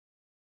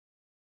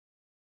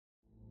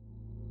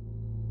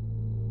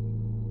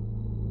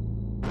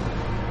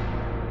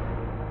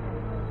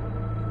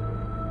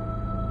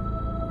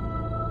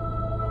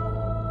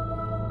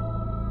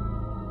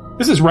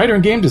This is writer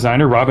and game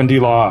designer Robin D.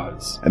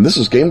 Laws. And this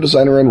is game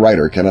designer and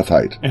writer Kenneth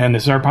Hite. And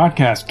this is our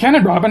podcast, Ken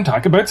and Robin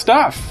Talk About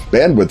Stuff.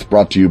 Bandwidth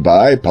brought to you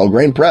by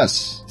Pelgrane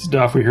Press.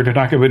 Stuff we're here to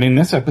talk about in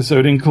this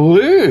episode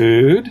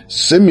include...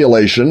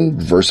 Simulation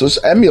versus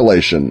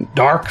emulation.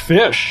 Dark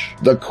Fish.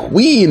 The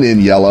Queen in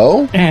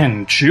Yellow.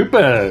 And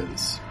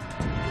Chupas.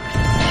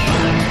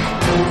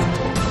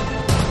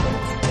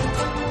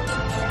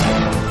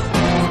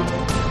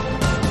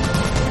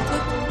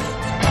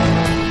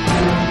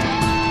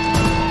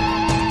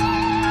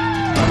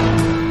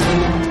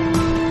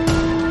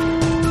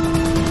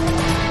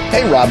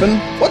 Hey, Robin,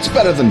 what's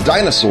better than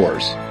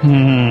dinosaurs?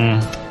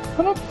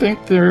 I don't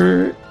think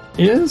there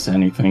is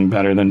anything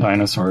better than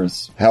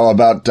dinosaurs. How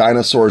about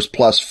dinosaurs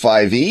plus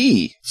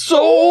 5e?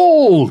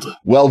 Sold!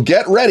 Well,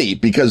 get ready,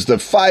 because the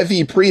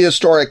 5e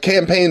prehistoric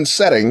campaign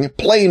setting,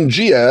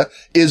 Plangea,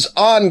 is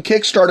on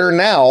Kickstarter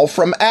now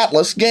from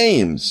Atlas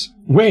Games.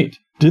 Wait,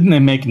 didn't they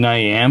make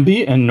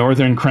Nyambi and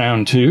Northern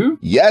Crown too?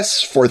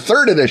 Yes, for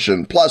 3rd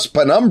edition, plus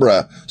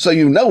Penumbra, so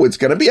you know it's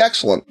going to be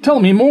excellent. Tell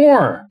me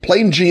more.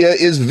 Plangea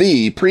is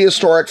the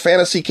prehistoric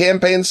fantasy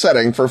campaign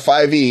setting for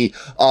 5e,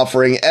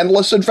 offering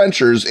endless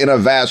adventures in a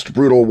vast,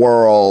 brutal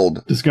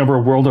world. Discover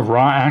a world of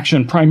raw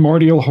action,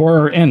 primordial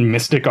horror, and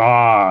mystic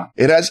awe.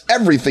 It has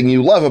everything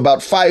you love about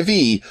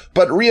 5e,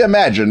 but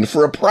reimagined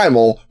for a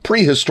primal,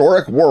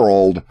 prehistoric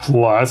world.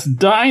 Plus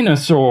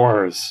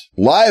dinosaurs.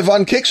 Live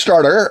on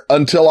Kickstarter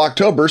until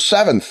October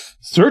 7th.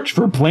 Search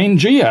for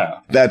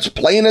Plangea. That's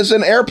plain as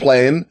an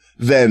airplane,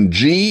 then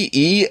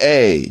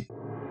G-E-A.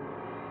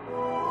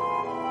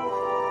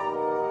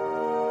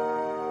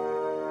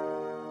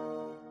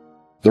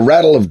 The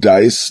rattle of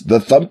dice, the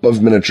thump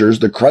of miniatures,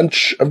 the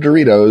crunch of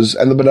Doritos,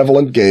 and the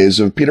benevolent gaze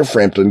of Peter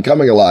Frampton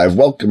coming alive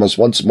welcome us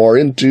once more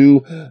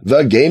into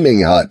the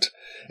Gaming Hut.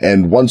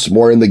 And once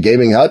more in the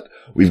Gaming Hut,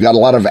 we've got a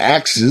lot of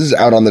axes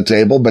out on the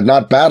table, but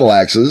not battle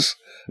axes.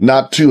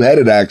 Not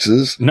two-headed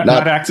axes.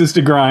 Not axes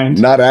to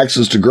grind. Not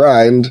axes to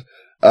grind,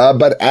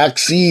 but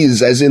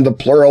axes, as in the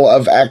plural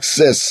of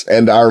axis.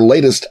 And our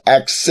latest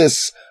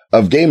axis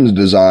of games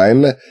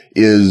design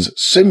is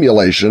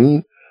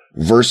simulation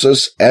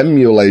versus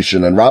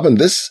emulation. And Robin,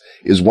 this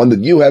is one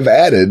that you have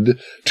added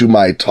to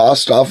my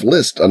tossed-off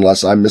list,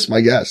 unless I miss my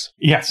guess.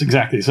 Yes,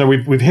 exactly. So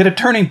we've hit a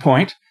turning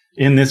point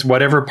in this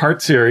whatever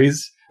part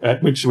series,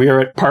 at which we are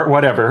at part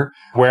whatever,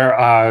 where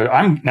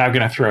I'm now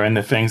going to throw in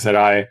the things that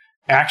I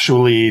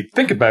actually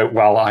think about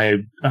while I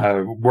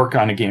work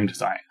on a game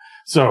design.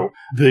 So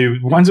the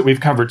ones that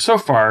we've covered so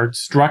far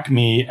struck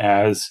me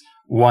as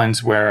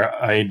ones where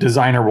a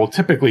designer will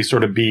typically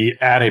sort of be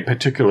at a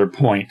particular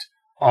point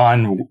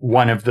on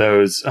one of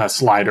those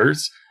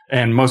sliders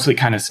and mostly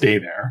kind of stay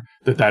there,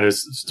 that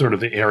is sort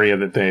of the area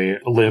that they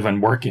live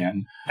and work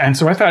in. And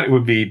so I thought it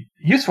would be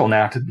useful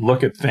now to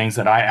look at things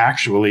that I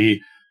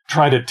actually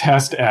try to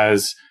test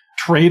as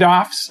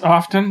trade-offs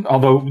often,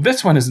 although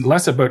this one is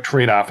less about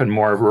trade-off and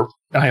more of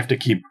I have to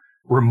keep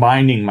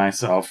reminding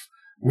myself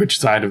which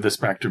side of the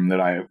spectrum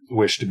that I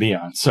wish to be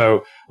on.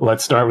 So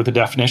let's start with the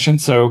definition.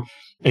 So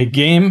a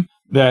game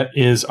that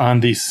is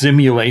on the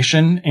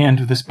simulation end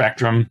of the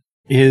spectrum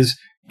is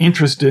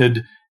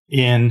interested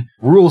in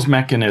rules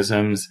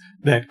mechanisms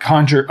that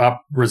conjure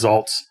up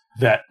results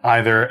that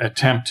either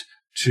attempt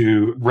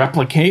to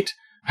replicate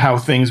how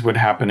things would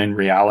happen in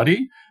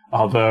reality,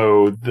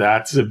 although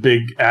that's a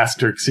big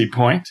asterisk-y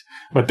point,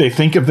 but they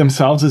think of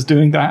themselves as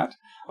doing that,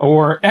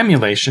 or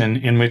emulation,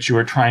 in which you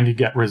are trying to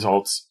get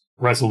results,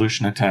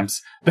 resolution attempts,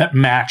 that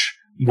match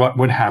what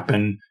would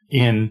happen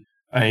in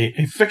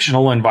a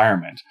fictional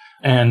environment.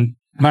 And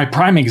my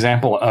prime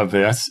example of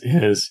this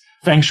is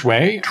Feng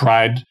Shui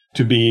tried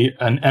to be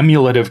an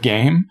emulative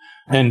game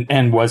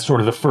and was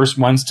sort of the first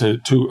ones to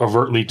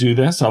overtly do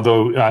this,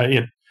 although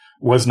it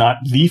was not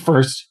the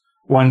first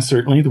one,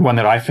 certainly. The one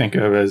that I think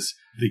of as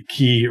the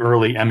key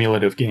early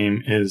emulative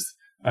game is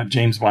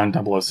James Bond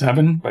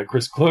 007 by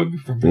Chris Klug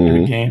from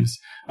Victory Games,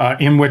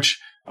 in which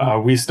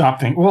we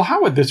stopped thinking, well,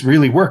 how would this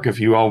really work if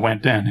you all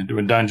went down into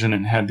a dungeon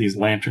and had these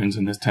lanterns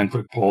and this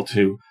 10-foot pole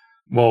to,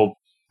 well,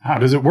 how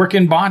does it work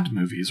in Bond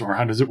movies? Or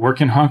how does it work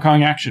in Hong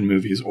Kong action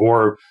movies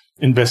or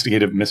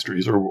investigative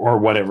mysteries or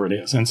whatever it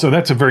is? And so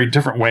that's a very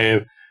different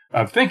way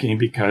of thinking,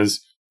 because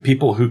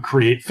people who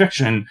create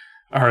fiction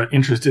are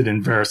interested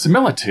in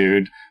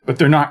verisimilitude, but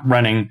they're not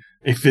running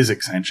a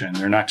physics engine.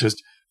 They're not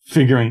just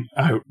figuring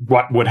out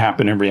what would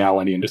happen in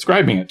reality and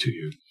describing it to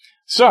you.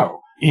 So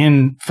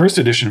in first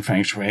edition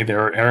Feng Shui,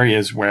 there are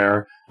areas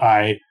where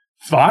I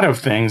thought of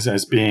things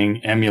as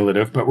being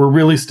emulative, but were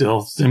really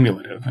still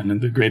simulative.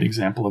 And the great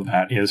example of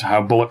that is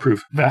how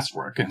bulletproof vests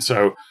work. And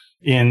so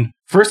in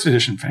first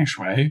edition Feng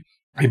Shui,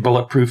 a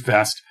bulletproof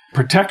vest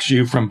protects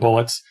you from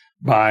bullets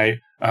by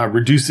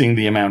reducing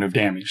the amount of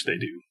damage they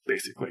do,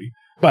 basically.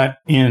 But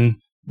in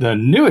the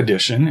new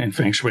edition, in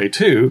Feng Shui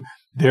 2,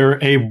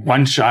 they're a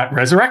one-shot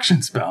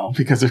resurrection spell,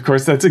 because, of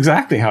course, that's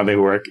exactly how they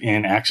work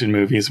in action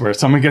movies, where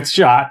someone gets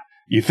shot,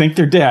 you think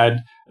they're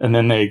dead, and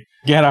then they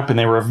get up and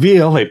they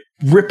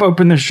rip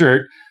open the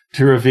shirt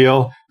to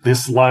reveal the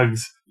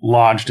slugs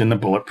lodged in the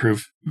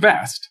bulletproof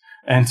vest.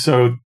 And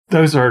so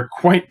those are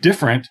quite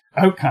different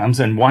outcomes.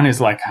 And one is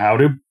like, how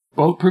do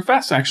bulletproof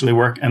vests actually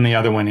work? And the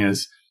other one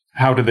is,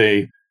 how do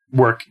they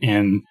work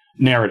in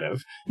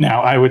narrative?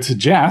 Now, I would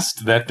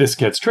suggest that this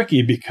gets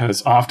tricky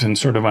because often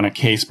sort of on a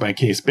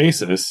case-by-case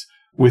basis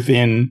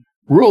within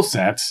rule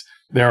sets,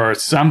 there are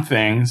some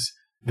things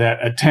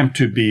that attempt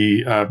to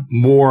be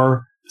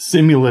more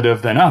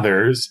simulative than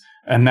others.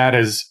 And that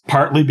is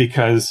partly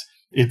because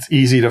it's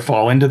easy to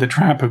fall into the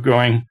trap of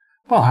going,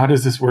 well, how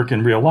does this work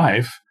in real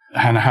life?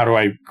 And how do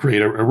I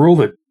create a rule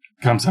that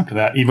comes up to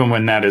that, even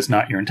when that is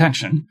not your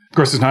intention? Of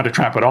course, it's not a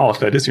trap at all if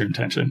that is your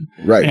intention.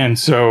 Right. And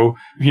so,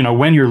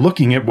 when you're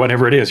looking at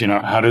whatever it is,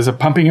 how does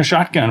pumping a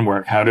shotgun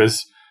work? How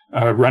does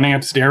running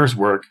upstairs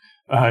work?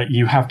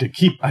 You have to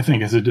keep, I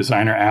think, as a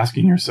designer,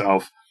 asking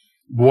yourself,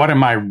 what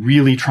am I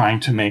really trying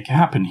to make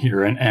happen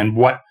here? And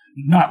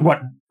not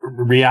what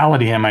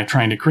reality am I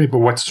trying to create, but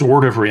what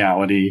sort of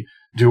reality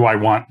do I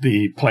want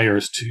the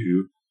players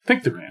to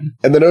think they're in?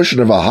 And the notion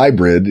of a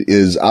hybrid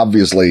is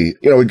obviously,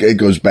 it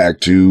goes back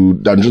to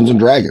Dungeons and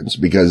Dragons,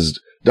 because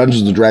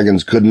Dungeons and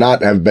Dragons could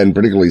not have been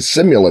particularly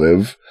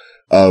simulative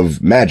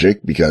of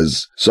magic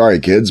because, sorry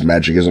kids,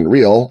 magic isn't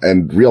real,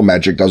 and real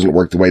magic doesn't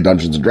work the way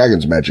Dungeons and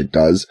Dragons magic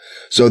does.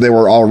 So they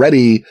were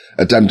already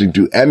attempting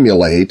to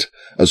emulate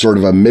a sort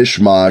of a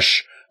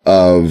mishmash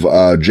of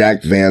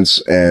Jack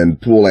Vance and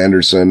Poul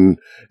Anderson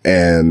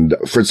and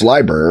Fritz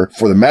Leiber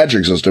for the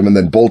magic system, and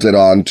then bolted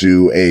on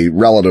to a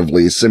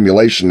relatively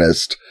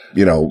simulationist,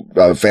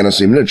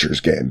 fantasy miniatures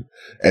game.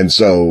 And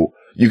so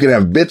you can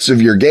have bits of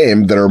your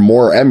game that are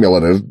more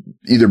emulative,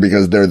 either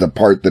because they're the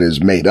part that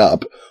is made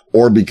up,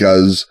 or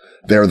because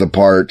they're the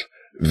part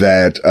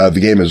that the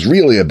game is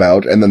really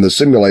about, and then the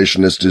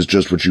simulationist is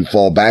just what you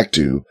fall back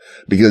to.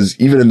 Because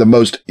even in the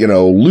most,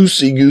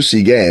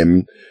 loosey-goosey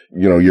game,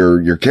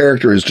 your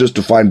character is just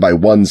defined by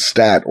one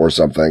stat or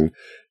something.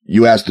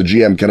 You ask the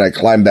GM, can I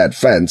climb that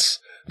fence?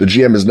 The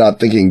GM is not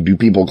thinking, do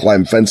people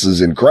climb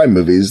fences in crime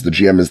movies? The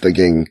GM is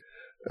thinking,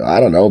 I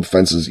don't know,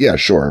 fences, yeah,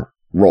 sure,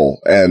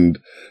 roll. And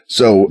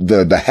so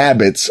the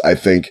habits, I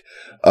think,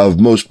 of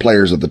most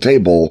players at the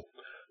table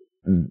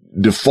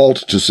default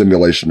to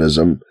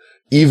simulationism,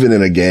 even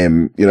in a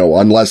game,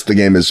 unless the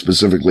game is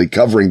specifically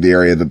covering the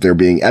area that they're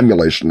being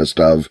emulationist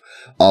of,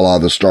 a la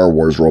the Star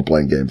Wars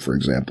role-playing game, for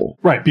example.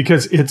 Right,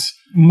 because it's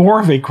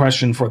more of a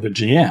question for the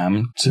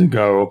GM to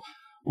go,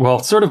 well,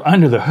 sort of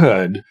under the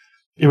hood,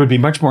 it would be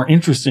much more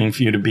interesting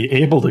for you to be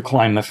able to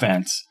climb the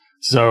fence.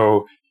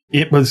 So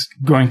it was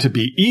going to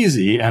be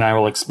easy, and I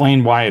will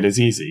explain why it is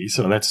easy.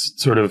 So that's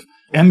sort of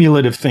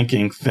emulative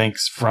thinking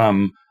thinks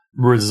from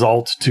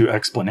result to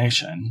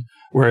explanation,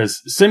 whereas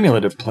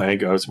simulative play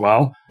goes,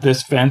 well,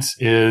 this fence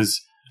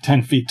is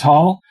 10 feet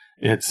tall.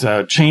 It's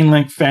a chain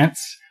link fence,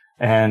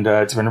 and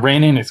it's been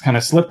raining. It's kind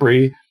of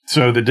slippery.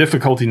 So the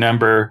difficulty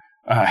number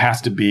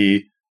has to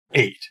be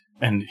 8.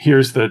 And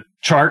here's the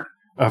chart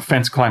of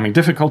fence climbing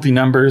difficulty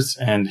numbers,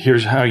 and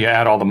here's how you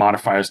add all the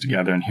modifiers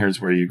together, and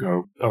here's where you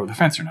go over the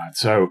fence or not.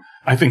 So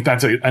I think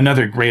that's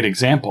another great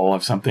example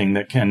of something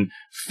that can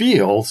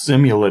feel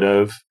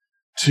simulative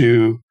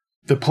to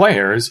the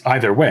players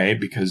either way,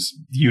 because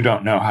you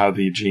don't know how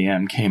the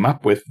GM came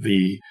up with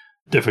the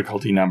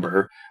difficulty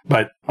number.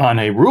 But on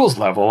a rules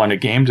level, on a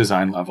game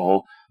design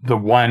level, the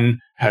one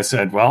has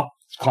said, well,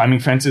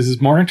 climbing fences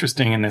is more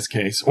interesting in this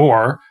case.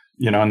 Or,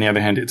 on the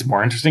other hand, it's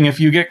more interesting if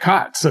you get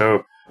caught.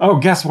 So, oh,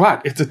 guess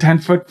what? It's a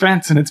 10-foot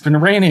fence and it's been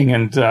raining,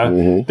 and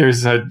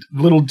there's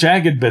little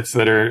jagged bits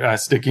that are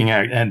sticking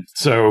out. And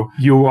so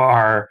you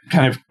are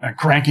kind of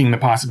cranking the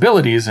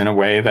possibilities in a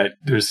way that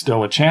there's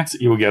still a chance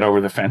that you will get over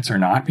the fence or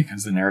not,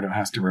 because the narrative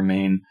has to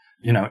remain,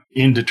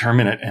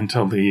 indeterminate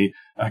until the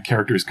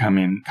characters come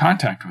in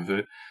contact with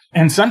it.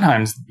 And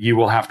sometimes you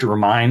will have to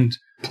remind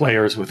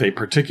players with a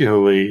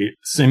particularly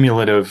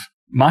simulative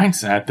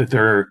mindset that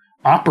they're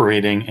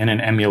operating in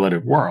an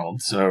emulative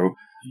world. So,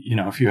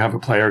 if you have a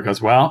player who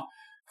goes, well,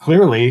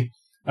 clearly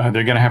they're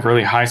going to have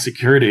really high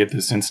security at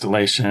this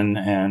installation,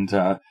 and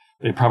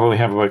they probably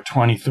have about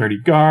 20,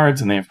 30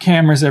 guards, and they have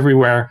cameras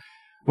everywhere.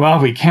 Well,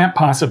 we can't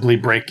possibly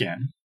break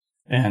in.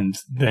 And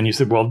then you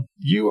said, well,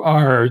 you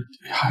are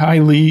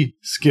highly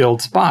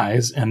skilled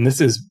spies, and this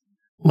is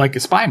like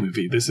a spy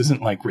movie. This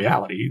isn't like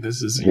reality.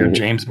 This is your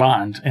James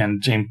Bond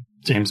and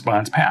James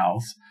Bond's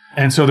pals.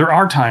 And so there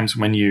are times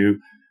when you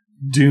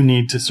do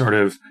need to sort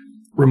of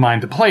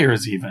remind the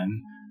players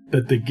even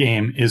that the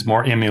game is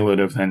more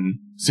emulative than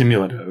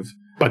simulative.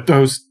 But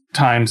those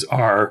times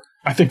are,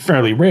 I think,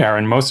 fairly rare.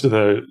 And most of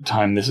the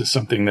time, this is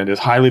something that is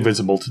highly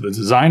visible to the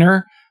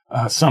designer,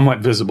 somewhat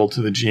visible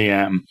to the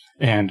GM,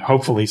 and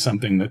hopefully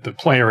something that the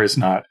player is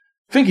not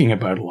thinking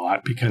about a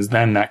lot, because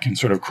then that can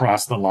sort of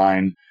cross the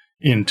line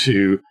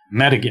into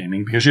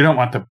metagaming, because you don't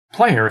want the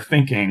player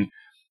thinking,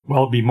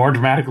 well, it'd be more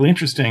dramatically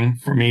interesting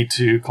for me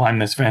to climb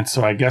this fence,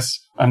 so I guess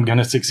I'm going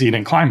to succeed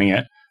in climbing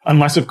it.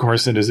 Unless, of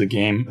course, it is a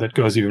game that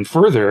goes even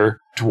further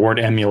toward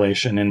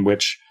emulation, in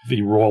which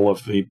the role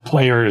of the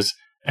players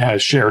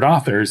as shared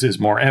authors is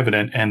more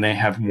evident, and they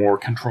have more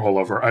control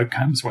over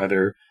outcomes,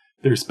 whether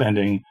they're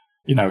spending,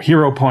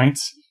 hero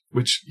points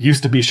which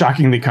used to be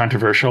shockingly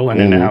controversial and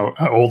are now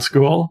old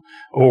school,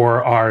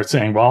 or are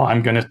saying, well,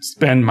 I'm going to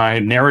spend my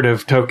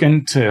narrative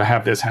token to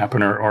have this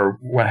happen, or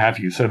what have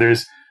you. So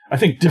there's, I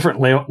think, different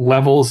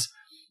levels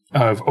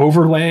of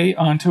overlay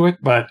onto it,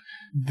 but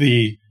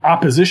the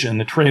opposition,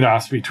 the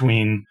trade-offs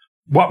between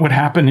what would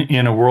happen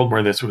in a world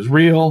where this was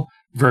real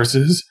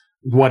versus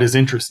what is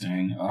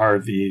interesting are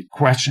the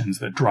questions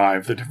that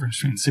drive the difference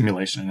between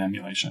simulation and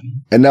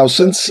emulation. And now,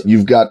 since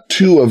you've got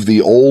two of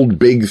the old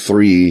big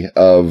three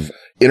of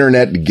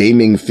internet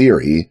gaming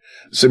theory,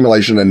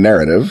 simulation and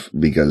narrative,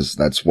 because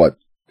that's what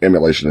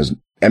emulation is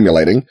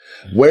emulating,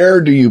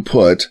 where do you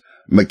put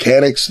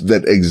mechanics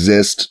that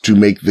exist to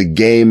make the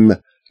game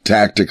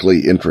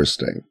tactically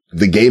interesting?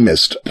 The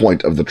gamist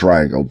point of the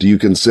triangle. Do you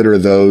consider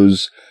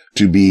those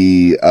to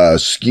be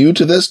skew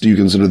to this? Do you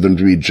consider them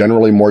to be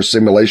generally more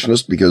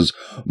simulationist because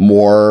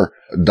more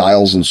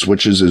dials and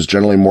switches is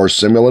generally more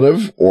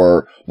simulative?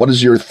 Or what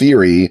is your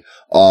theory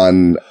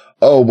on,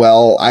 oh,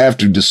 well, I have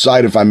to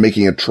decide if I'm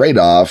making a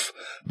trade-off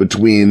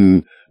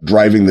between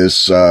driving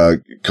this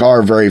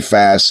car very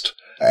fast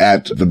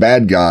at the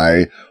bad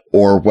guy,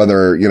 or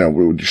whether,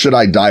 should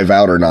I dive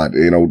out or not?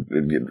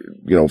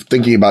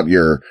 Thinking about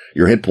your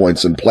hit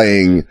points and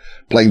playing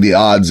the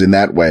odds in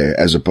that way,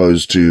 as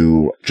opposed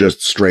to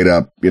just straight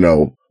up,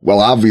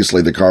 well,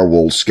 obviously the car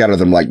will scatter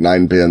them like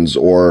 9 pins,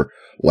 or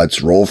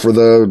let's roll for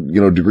the,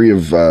 degree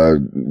of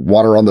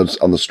water on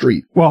the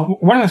street. Well,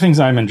 one of the things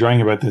I'm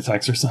enjoying about this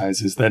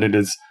exercise is that it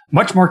is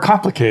much more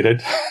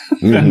complicated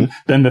than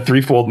the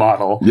threefold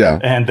model. Yeah.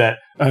 And that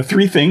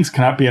three things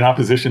cannot be in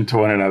opposition to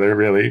one another,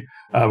 really.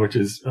 Which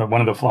is one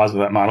of the flaws of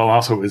that model.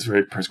 Also is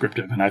very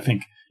prescriptive. And I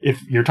think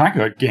if you're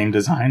talking about game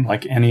design,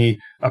 like any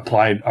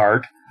applied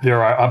art,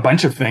 there are a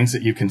bunch of things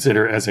that you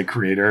consider as a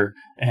creator,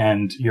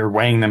 and you're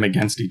weighing them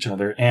against each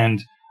other.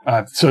 And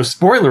so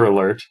spoiler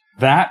alert,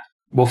 that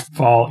will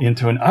fall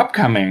into an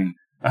upcoming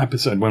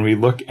episode when we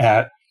look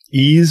at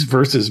ease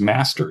versus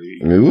mastery.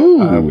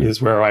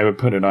 Is where I would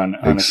put it on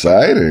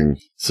exciting.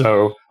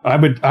 So I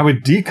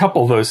would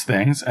decouple those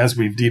things, as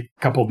we've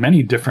decoupled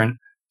many different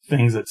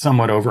things that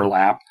somewhat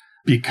overlap,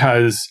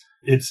 because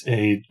it's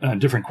a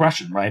different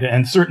question, right?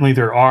 And certainly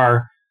there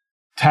are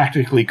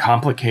tactically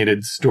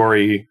complicated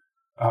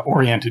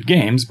story-oriented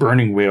games,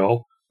 Burning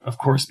Wheel, of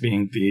course,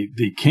 being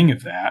the king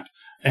of that.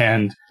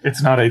 And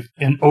it's not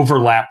an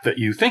overlap that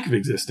you think of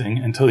existing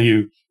until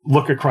you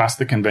look across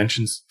the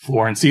convention's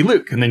floor and see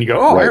Luke. And then you go,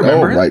 I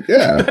remember. Right,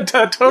 yeah.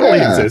 That totally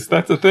exists.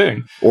 That's a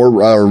thing.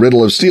 Or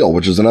Riddle of Steel,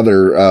 which is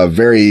another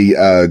very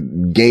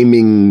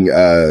gaming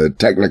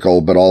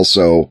technical, but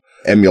also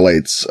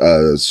emulates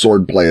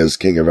sword play as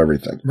king of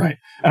everything. Right.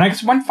 And I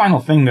guess one final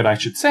thing that I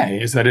should say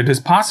is that it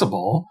is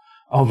possible,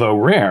 although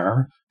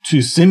rare,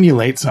 to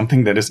simulate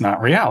something that is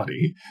not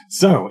reality.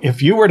 So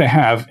if you were to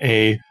have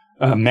a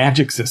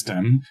magic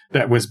system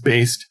that was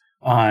based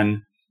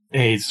on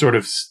a sort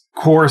of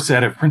core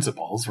set of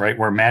principles, right,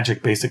 where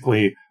magic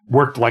basically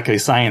worked like a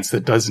science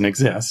that doesn't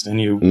exist,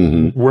 and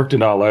you worked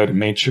it all out and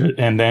made sure,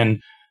 and then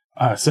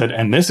said,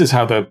 and this is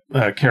how the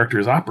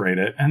characters operate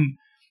it, and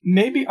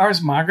maybe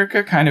Ars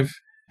Magica kind of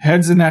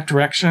heads in that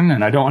direction.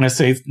 And I don't want to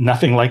say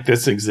nothing like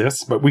this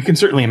exists, but we can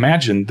certainly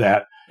imagine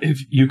that if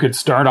you could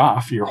start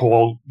off your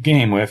whole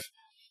game with,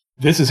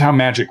 this is how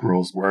magic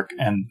rules work.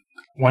 And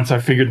once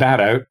I've figured that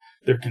out,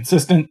 they're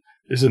consistent.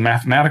 There's a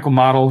mathematical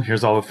model.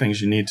 Here's all the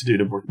things you need to do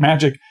to work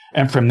magic.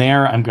 And from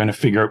there, I'm going to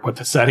figure out what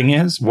the setting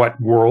is,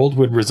 what world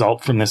would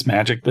result from this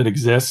magic that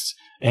exists.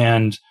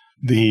 And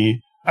the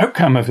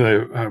outcome of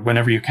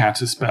whenever you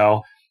cast a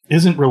spell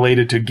isn't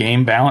related to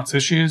game balance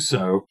issues.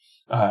 So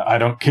I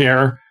don't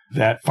care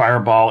that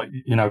Fireball,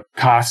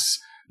 costs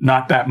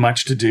not that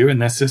much to do in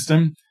this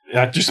system.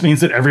 That just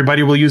means that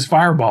everybody will use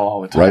Fireball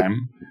all the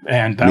time. Right.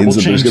 And that means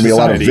will change there's going to be a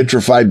lot of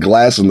vitrified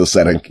glass in the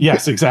setting.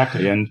 Yes,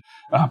 exactly. And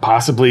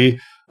possibly,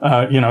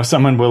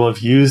 someone will have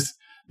used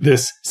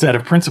this set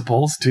of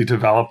principles to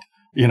develop,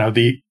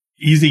 the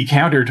easy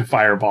counter to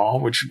Fireball,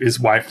 which is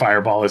why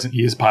Fireball isn't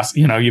used.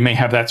 You may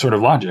have that sort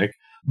of logic,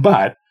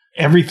 but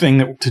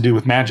everything to do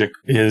with magic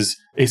is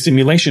a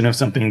simulation of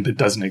something that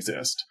doesn't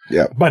exist.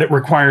 Yeah. But it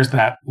requires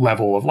that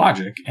level of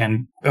logic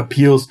and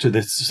appeals to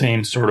this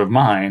same sort of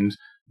mind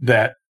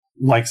that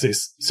likes a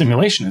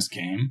simulationist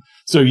game.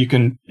 So you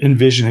can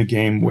envision a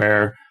game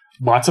where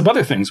lots of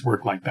other things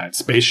work like that.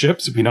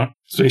 Spaceships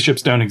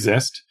don't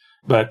exist,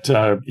 but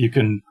you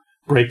can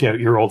break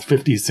out your old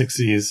 50s,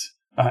 60s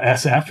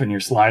SF and your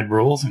slide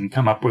rules and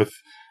come up with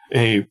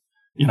a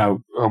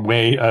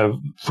way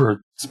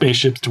for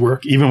spaceships to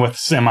work, even with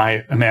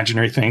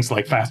semi-imaginary things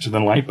like faster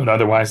than light, but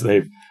otherwise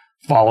they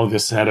follow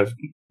this set of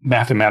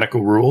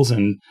mathematical rules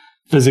and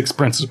physics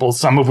principles,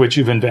 some of which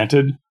you've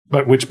invented,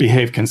 but which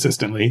behave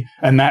consistently.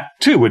 And that,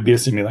 too, would be a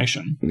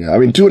simulation. Yeah, I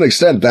mean, to an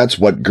extent, that's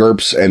what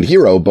GURPS and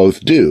Hero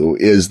both do,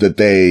 is that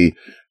they,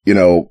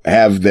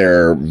 have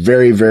their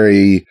very,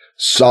 very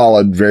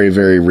solid, very,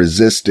 very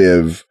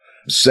resistive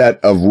set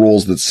of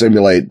rules that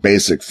simulate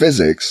basic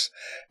physics.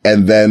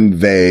 And then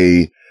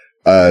they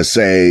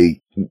say,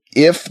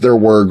 if there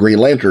were Green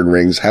Lantern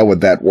rings, how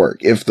would that work?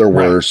 If there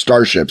were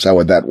starships, how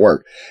would that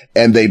work?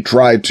 And they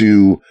try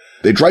to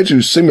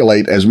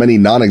simulate as many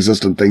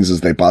non-existent things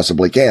as they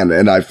possibly can.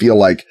 And I feel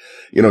like,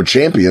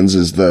 Champions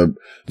is the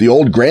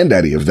old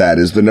granddaddy of that,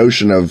 is the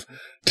notion of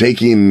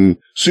taking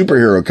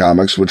superhero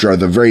comics, which are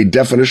the very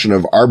definition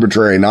of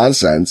arbitrary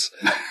nonsense,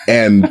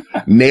 and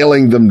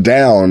nailing them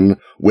down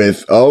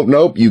with, oh,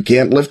 nope, you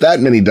can't lift that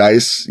many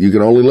dice. You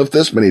can only lift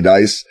this many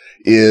dice.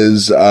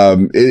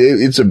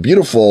 It's a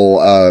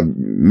beautiful,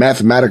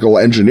 mathematical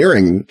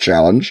engineering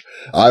challenge.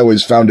 I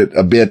always found it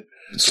a bit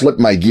slip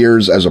my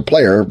gears as a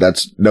player.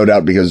 That's no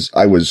doubt because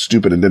I was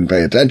stupid and didn't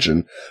pay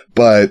attention,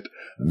 but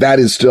that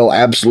is still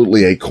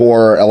absolutely a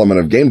core element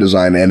of game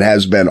design and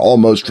has been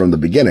almost from the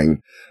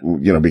beginning,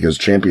 because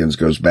Champions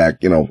goes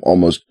back,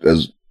 almost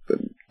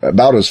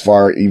about as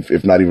far,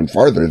 if not even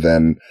farther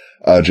than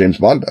James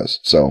Bond does.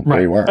 So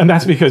there you are. And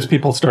that's because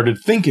people started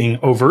thinking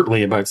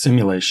overtly about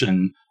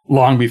simulation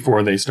long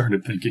before they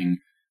started thinking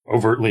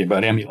overtly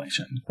about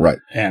emulation. Right.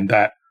 And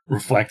that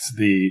reflects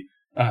the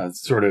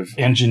sort of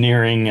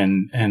engineering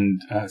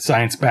and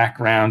science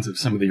backgrounds of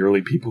some of the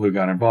early people who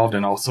got involved.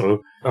 And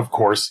also, of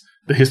course,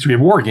 the history of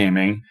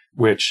wargaming,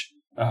 which,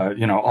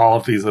 all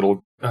of these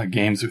little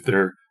games with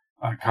their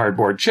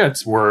cardboard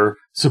chits were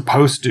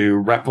supposed to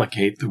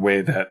replicate the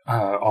way that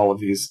all of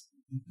these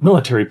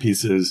military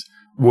pieces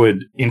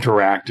would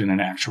interact in an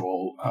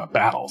actual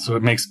battle. So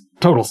it makes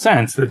total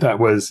sense that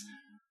was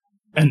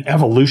an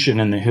evolution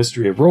in the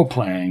history of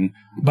role-playing,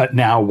 but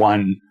now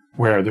one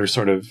where there's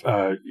sort of,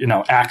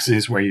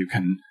 axes where you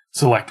can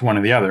select one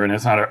or the other. And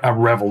it's not a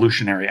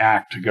revolutionary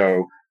act to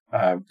go,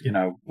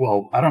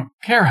 well, I don't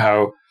care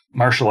how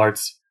martial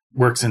arts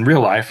works in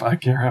real life. I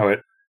care how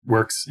it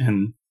works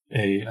in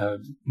a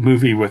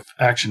movie with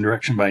action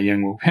direction by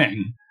Yuen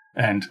Woo-ping.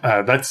 And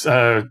that's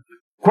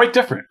quite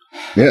different.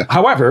 Yeah.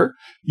 However,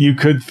 you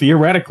could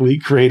theoretically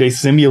create a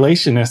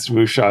simulationist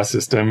wuxia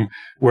system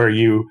where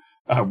you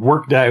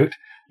worked out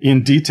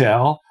in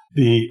detail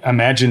the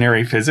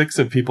imaginary physics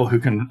of people who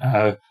can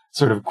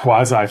sort of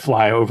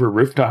quasi-fly over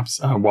rooftops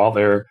while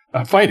they're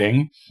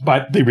fighting,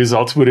 but the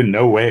results would in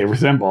no way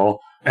resemble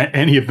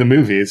any of the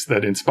movies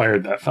that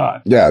inspired that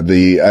thought. Yeah,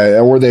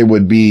 or they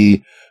would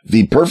be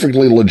the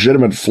perfectly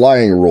legitimate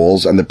flying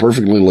rules and the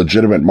perfectly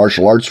legitimate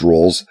martial arts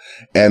rules,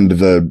 and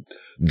the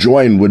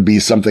join would be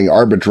something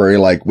arbitrary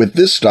like, with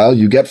this style,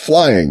 you get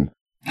flying.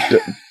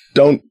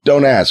 Don't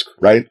ask,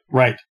 right?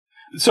 Right.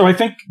 So I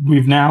think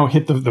we've now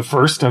hit the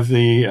first of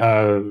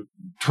the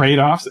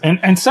trade-offs.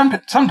 And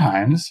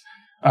sometimes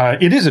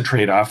it is a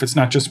trade-off. It's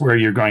not just where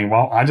you're going,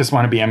 well, I just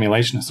want to be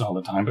emulationist all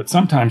the time. But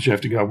sometimes you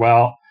have to go,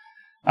 well,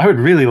 I would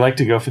really like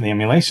to go for the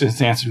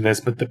emulationist answer to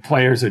this, but the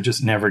players are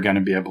just never going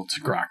to be able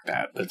to grok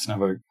that.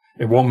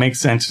 It won't make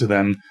sense to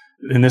them.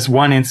 In this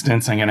one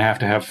instance, I'm going to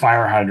have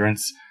fire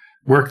hydrants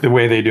work the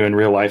way they do in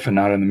real life and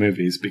not in the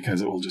movies,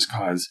 because it will just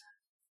cause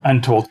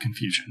untold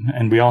confusion.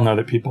 And we all know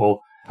that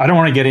I don't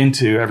want to get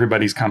into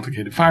everybody's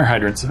complicated fire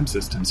hydrant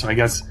subsystem. So I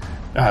guess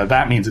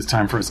that means it's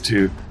time for us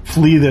to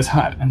flee this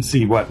hut and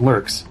see what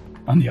lurks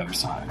on the other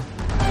side.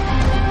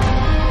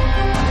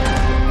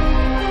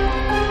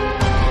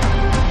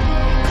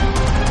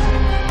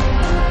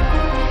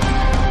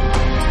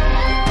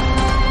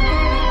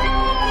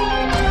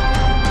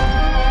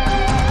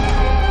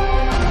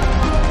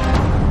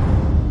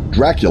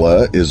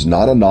 Dracula is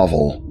not a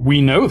novel.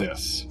 We know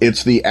this.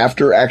 It's the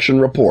after-action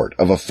report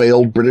of a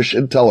failed British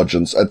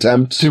intelligence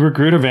attempt to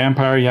recruit a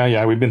vampire.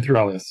 Yeah, we've been through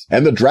all this.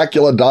 And the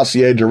Dracula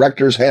Dossier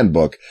Director's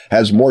Handbook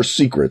has more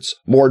secrets,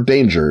 more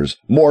dangers,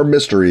 more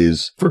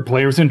mysteries. For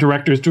players and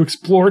directors to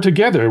explore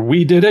together.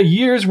 We did a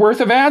year's worth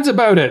of ads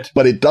about it.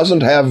 But it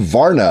doesn't have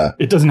Varna.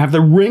 It doesn't have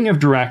the Ring of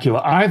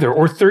Dracula either,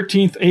 or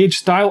 13th Age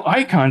style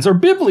icons, or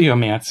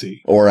bibliomancy.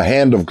 Or a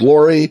Hand of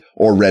Glory,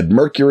 or Red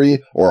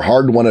Mercury, or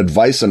hard-won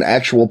advice and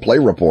actual play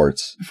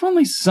reports. If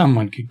only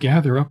someone could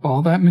gather up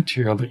all that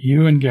material that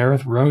you and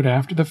Gareth wrote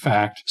after the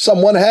fact.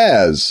 Someone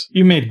has.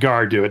 You made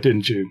Gar do it,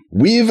 didn't you?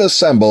 We've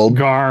assembled.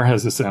 Gar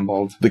has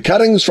assembled. The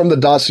cuttings from the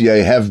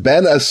dossier have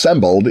been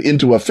assembled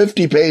into a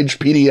 50-page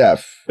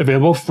PDF.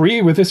 Available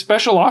free with a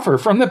special offer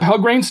from the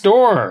Pelgrane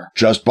store.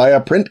 Just buy a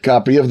print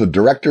copy of the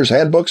Director's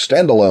Handbook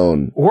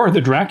standalone. Or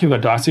the Dracula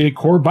Dossier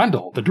Core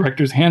Bundle, the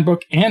Director's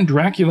Handbook and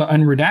Dracula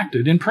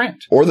Unredacted in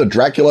print. Or the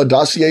Dracula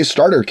Dossier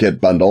Starter Kit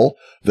Bundle,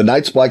 the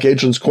Night's Black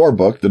Agent's Core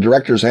Book, the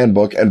Director's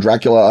Handbook, and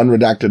Dracula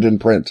Unredacted in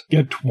print.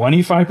 Get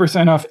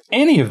 25% off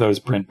any of those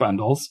print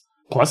bundles,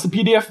 plus the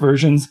PDF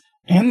versions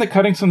and the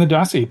cuttings from the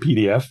Dossier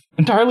PDF,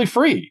 entirely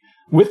free,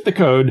 with the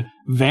code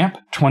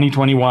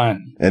VAMP2021.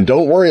 And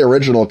don't worry,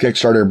 original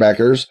Kickstarter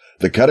backers,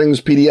 the cuttings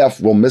PDF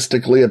will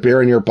mystically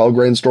appear in your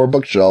Pelgrane store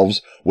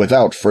bookshelves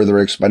without further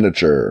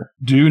expenditure.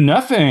 Do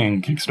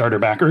nothing, Kickstarter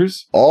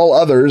backers. All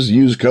others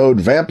use code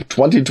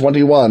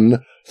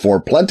VAMP2021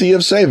 for plenty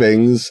of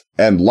savings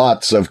and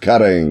lots of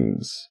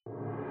cuttings.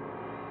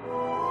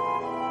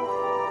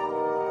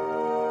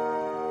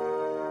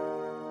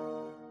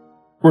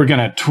 We're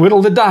going to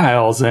twiddle the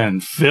dials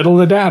and fiddle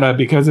the data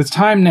because it's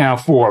time now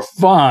for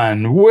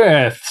Fun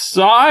with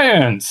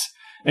Science.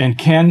 And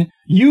Ken,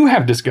 you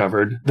have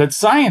discovered that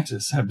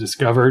scientists have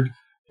discovered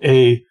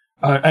an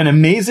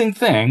amazing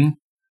thing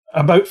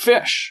about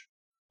fish.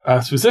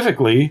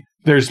 Specifically,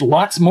 there's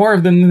lots more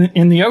of them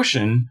in the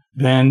ocean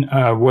than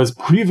was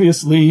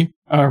previously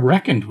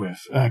reckoned with.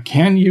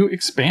 Can you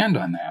expand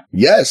on that?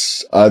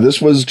 Yes.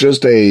 This was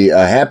just a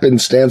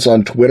happenstance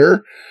on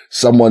Twitter.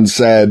 Someone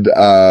said,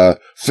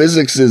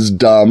 physics is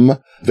dumb.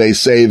 They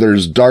say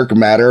there's dark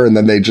matter and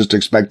then they just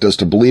expect us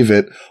to believe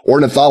it.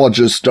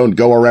 Ornithologists don't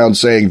go around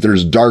saying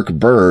there's dark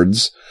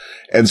birds.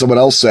 And someone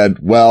else said,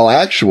 well,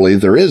 actually,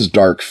 there is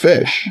dark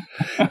fish,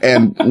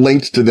 and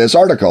linked to this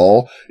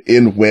article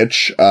in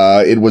which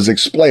it was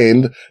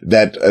explained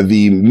that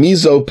the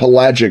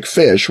mesopelagic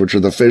fish, which are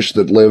the fish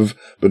that live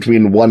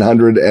between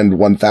 100 and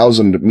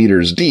 1,000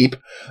 meters deep,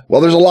 well,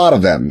 there's a lot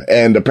of them.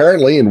 And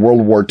apparently in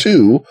World War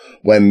II,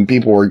 when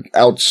people were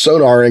out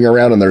sonaring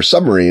around in their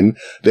submarine,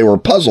 they were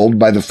puzzled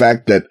by the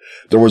fact that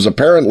there was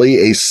apparently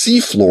a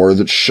seafloor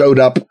that showed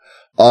up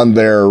on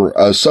their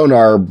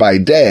sonar by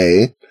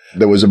day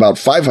that was about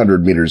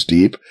 500 meters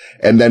deep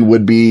and then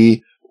would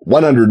be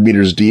 100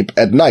 meters deep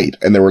at night.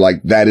 And they were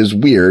like, that is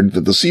weird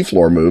that the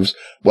seafloor moves.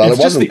 Well, it's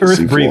it wasn't just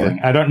the earth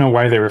breathing. I don't know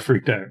why they were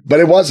freaked out. But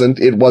it wasn't.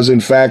 It was,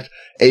 in fact,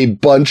 a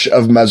bunch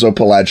of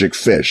mesopelagic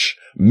fish.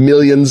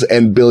 Millions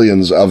and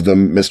billions of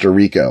them, Mr.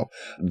 Rico.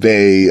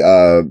 They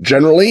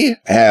generally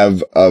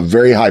have a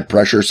very high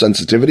pressure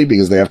sensitivity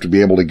because they have to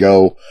be able to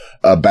go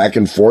back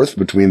and forth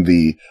between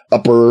the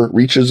upper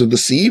reaches of the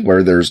sea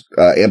where there's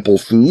ample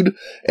food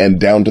and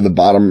down to the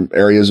bottom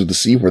areas of the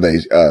sea where they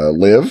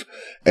live.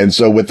 And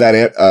so with that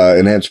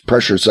enhanced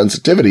pressure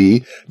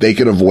sensitivity, they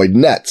can avoid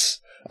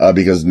nets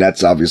because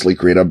nets obviously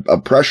create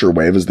a pressure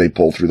wave as they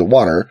pull through the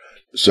water.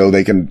 So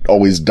they can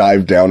always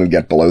dive down and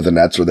get below the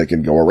nets, or they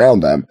can go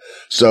around them.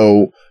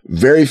 So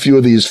very few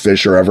of these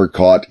fish are ever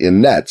caught in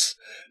nets.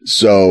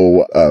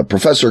 So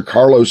Professor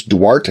Carlos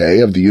Duarte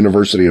of the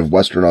University of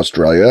Western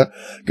Australia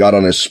got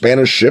on a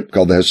Spanish ship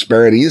called the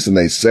Hesperides, and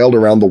they sailed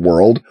around the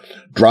world,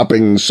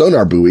 dropping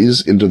sonar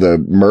buoys into the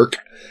murk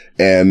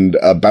and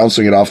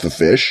bouncing it off the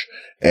fish.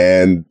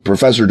 And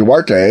Professor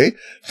Duarte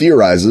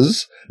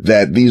theorizes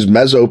that these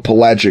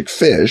mesopelagic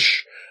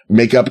fish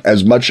make up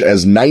as much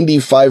as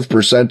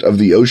 95% of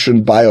the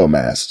ocean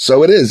biomass.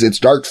 So it's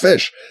dark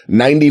fish.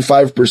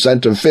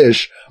 95% of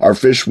fish are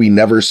fish we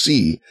never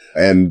see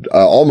and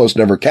almost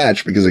never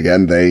catch because,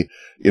 again, they,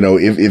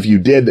 if you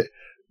did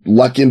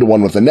luck into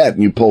one with a net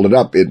and you pulled it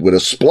up, it would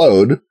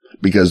explode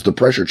because the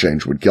pressure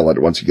change would kill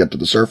it once you get to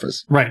the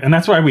surface. Right. And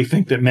that's why we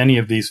think that many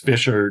of these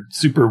fish are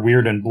super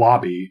weird and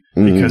blobby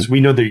because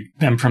we know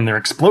them from their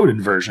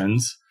exploded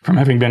versions, from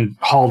having been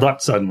hauled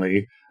up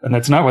suddenly. And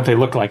that's not what they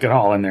look like at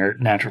all in their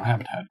natural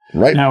habitat.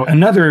 Right. Now,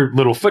 another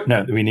little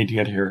footnote that we need to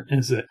get here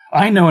is that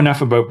I know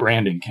enough about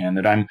branding, Ken,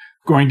 that I'm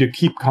going to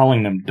keep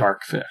calling them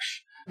dark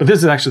fish. But this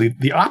is actually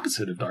the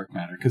opposite of dark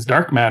matter, because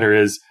dark matter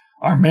is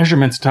our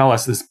measurements tell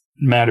us this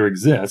matter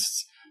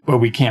exists, but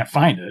we can't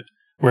find it.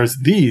 Whereas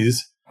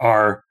these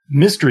are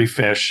mystery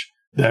fish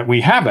that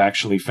we have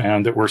actually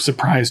found that we're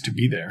surprised to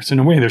be there. So in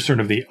a way, they're sort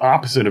of the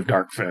opposite of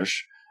dark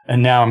fish.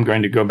 And now I'm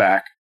going to go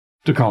back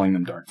to calling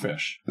them dark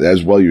fish.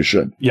 As well you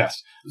should.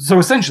 Yes. So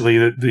essentially,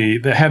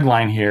 the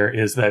headline here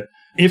is that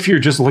if you're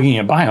just looking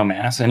at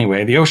biomass,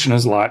 anyway, the ocean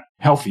is a lot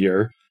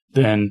healthier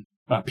than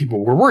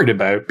people were worried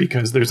about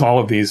because there's all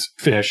of these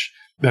fish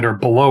that are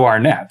below our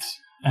nets.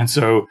 And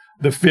so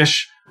the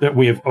fish that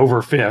we have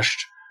overfished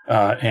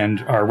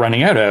and are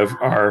running out of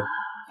are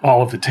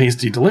all of the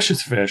tasty,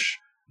 delicious fish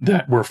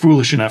that were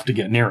foolish enough to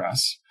get near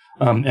us.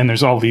 And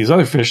there's all these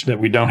other fish that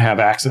we don't have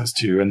access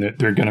to, and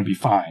they're going to be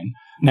fine.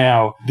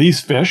 Now,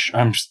 these fish,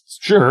 I'm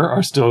sure,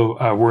 are still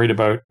worried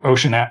about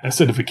ocean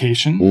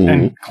acidification,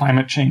 and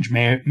climate change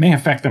may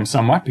affect them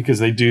somewhat because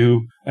they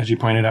do, as you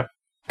pointed out,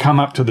 come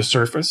up to the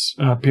surface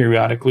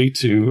periodically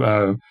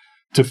to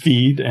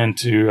feed and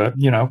to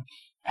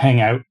hang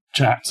out,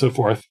 chat, and so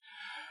forth.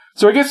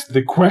 So I guess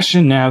the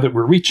question now that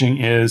we're reaching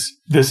is,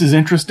 this is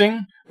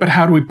interesting, but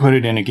how do we put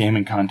it in a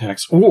gaming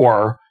context?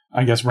 Or,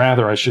 I guess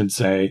rather I should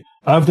say,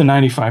 of the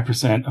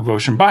 95% of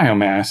ocean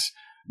biomass,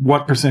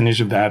 what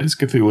percentage of that is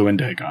Cthulhu and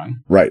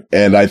Dagon? Right.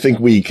 And I think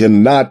we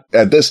cannot,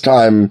 at this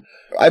time,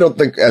 I don't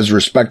think as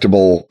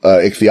respectable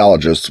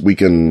ichthyologists, we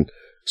can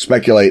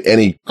speculate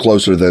any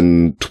closer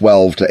than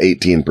 12 to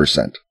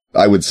 18%.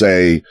 I would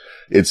say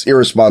it's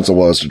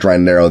irresponsible as to try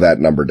and narrow that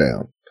number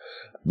down.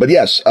 But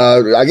yes,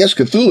 I guess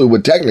Cthulhu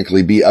would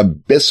technically be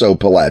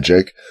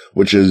abyssopelagic,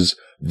 which is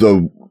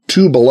the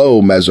two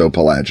below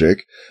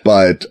mesopelagic,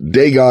 but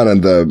Dagon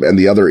and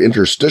the other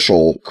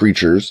interstitial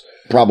creatures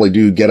probably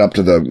do get up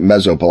to the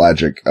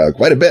mesopelagic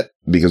quite a bit,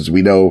 because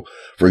we know,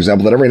 for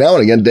example, that every now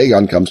and again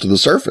Dagon comes to the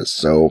surface.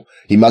 So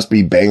he must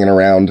be banging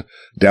around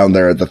down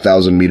there at the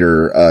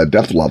 1,000-meter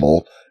depth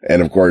level.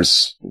 And of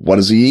course, what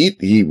does he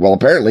eat?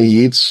 Apparently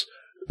he eats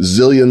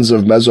zillions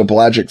of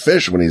mesopelagic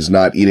fish when he's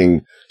not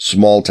eating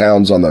small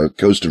towns on the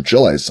coast of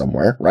Chile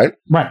somewhere, right?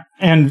 Right.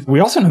 And we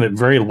also know that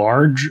very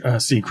large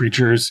sea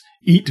creatures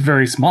eat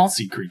very small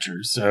sea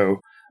creatures.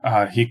 So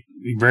he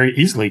very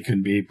easily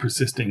could be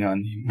persisting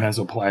on the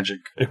mesopelagic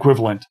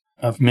equivalent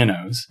of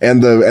minnows.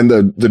 And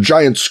the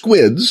giant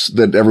squids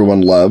that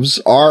everyone loves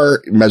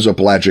are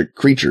mesopelagic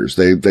creatures.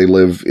 They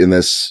live in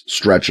this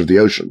stretch of the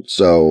ocean.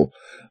 So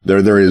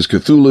there is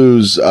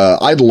Cthulhu's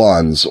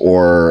eidolons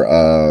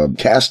or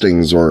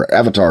castings or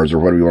avatars or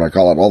whatever you want to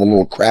call it. All the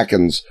little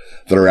krakens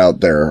that are out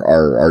there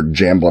are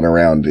jambling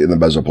around in the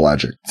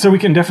mesopelagic. So we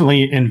can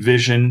definitely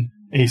envision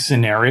a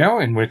scenario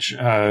in which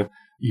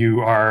you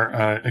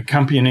are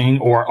accompanying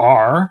or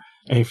are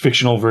a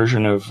fictional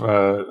version of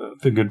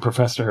the good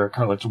Professor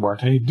Carlos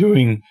Duarte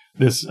doing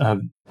this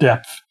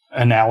depth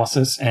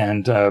analysis,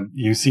 and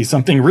you see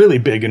something really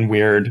big and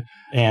weird,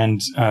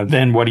 and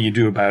then what do you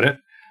do about it?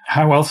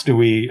 How else do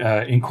we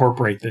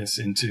incorporate this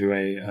into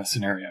a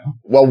scenario?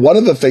 Well, one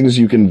of the things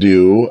you can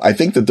do, I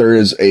think that there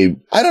is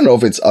I don't know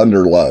if it's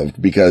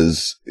underloved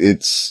because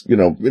it's,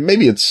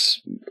 maybe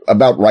it's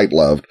about right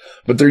loved,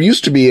 but there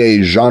used to be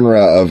a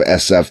genre of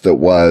SF that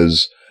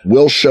was,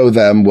 we'll show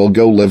them, we'll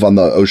go live on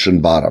the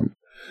ocean bottom.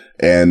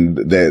 And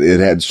that it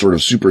had sort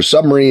of super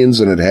submarines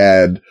and it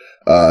had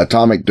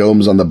atomic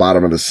domes on the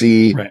bottom of the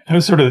sea. Right. It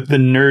was sort of the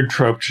nerd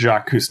trope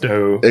Jacques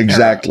Cousteau.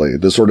 Exactly. Era.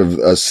 The sort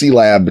of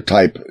C-Lab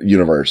type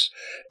universe.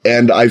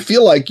 And I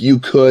feel like you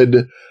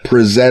could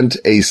present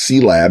a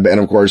C-Lab.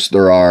 And of course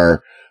there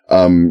are,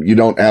 you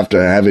don't have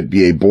to have it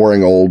be a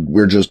boring old,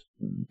 we're just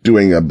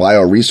doing a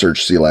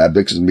bio-research C-Lab.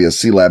 This can be a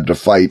C-Lab to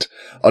fight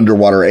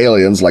underwater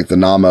aliens like the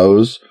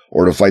Namos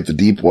or to fight the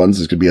deep ones.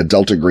 This could be a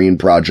Delta Green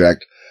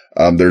project.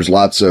 There's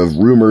lots of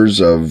rumors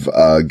of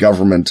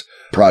government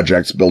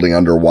projects building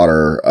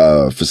underwater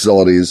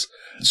facilities.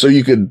 So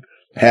you could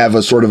have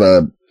a sort of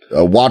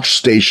a watch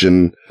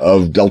station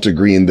of Delta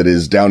Green that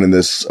is down in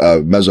this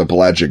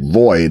mesopelagic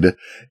void.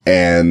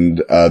 And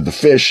the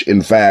fish,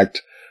 in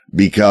fact,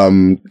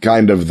 become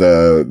kind of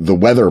the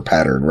weather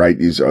pattern, right?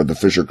 The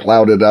fish are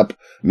clouded up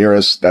near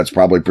us. That's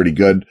probably pretty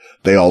good.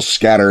 They all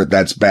scatter.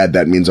 That's bad.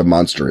 That means a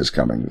monster is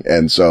coming.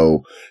 And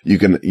so you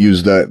can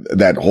use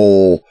that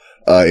whole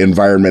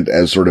environment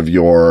as sort of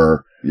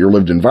your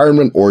lived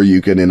environment, or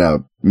you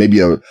can maybe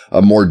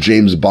a more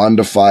James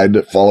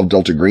Bondified Fall of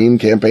Delta Green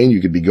campaign.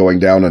 You could be going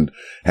down and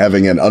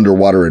having an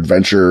underwater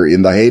adventure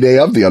in the heyday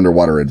of the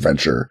underwater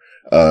adventure,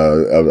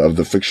 of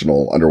the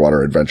fictional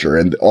underwater adventure.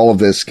 And all of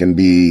this can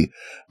be,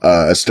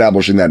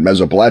 establishing that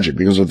mesopelagic,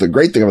 because what the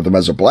great thing about the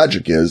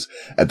mesopelagic is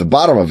at the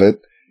bottom of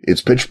it,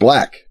 it's pitch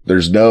black.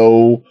 There's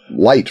no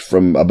light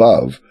from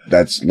above.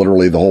 That's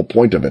literally the whole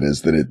point of it,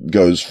 is that it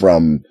goes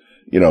from,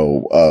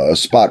 a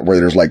spot where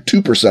there's like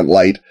 2%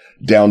 light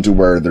down to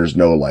where there's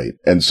no light.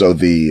 And so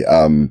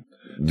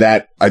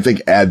that I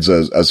think adds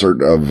a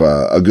sort of,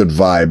 a good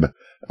vibe,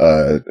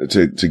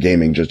 to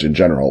gaming just in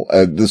general.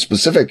 The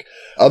specific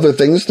other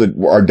things that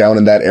are down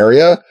in that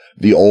area,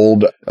 the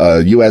old,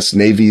 U.S.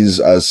 Navy's,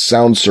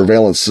 sound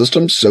surveillance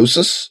system,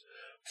 SOSUS,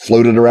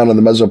 floated around in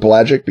the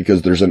mesopelagic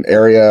because there's an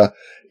area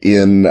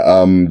in,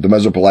 the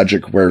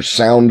mesopelagic where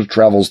sound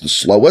travels the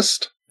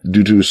slowest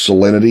due to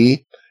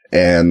salinity.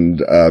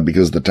 And,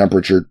 because the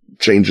temperature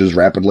changes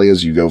rapidly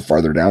as you go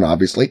farther down,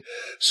 obviously.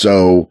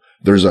 So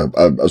there's a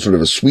sort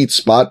of a sweet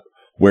spot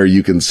where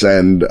you can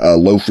send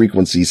low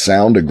frequency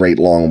sound a great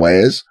long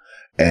ways.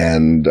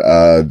 And,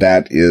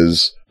 that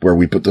is where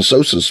we put the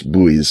SOSUS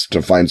buoys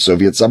to find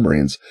Soviet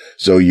submarines.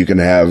 So you can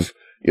have,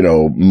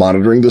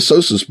 monitoring the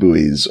SOSUS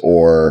buoys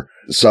or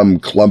some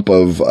clump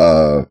of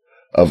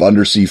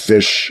undersea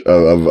fish,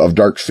 of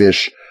dark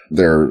fish.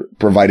 They're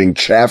providing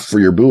chaff for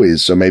your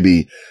buoys. So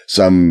maybe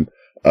some,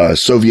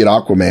 Soviet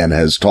Aquaman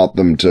has taught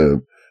them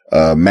to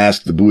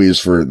mask the buoys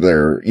for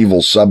their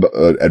evil sub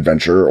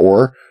adventure,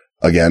 or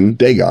again,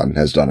 Dagon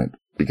has done it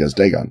because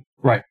Dagon.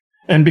 Right.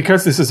 And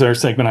because this is our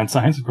segment on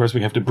science, of course,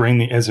 we have to bring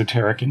the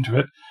esoteric into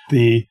it.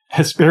 The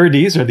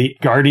Hesperides are the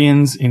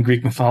guardians in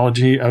Greek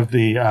mythology of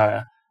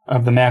the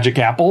magic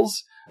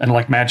apples. And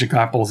like magic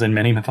apples in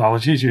many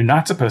mythologies, you're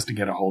not supposed to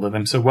get a hold of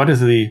them. So what is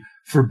the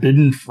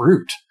forbidden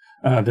fruit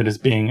that is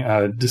being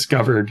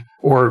discovered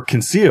or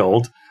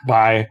concealed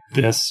by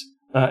this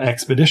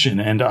expedition?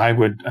 And I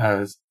would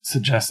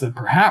suggest that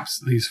perhaps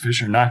these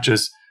fish are not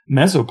just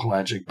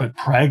mesopelagic, but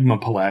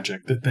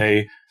pragmapelagic, that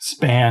they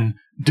span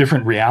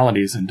different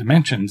realities and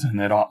dimensions, and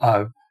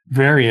that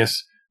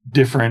various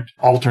different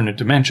alternate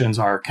dimensions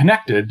are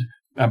connected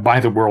by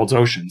the world's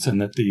oceans,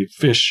 and that the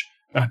fish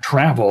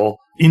travel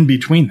in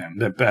between them.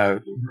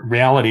 That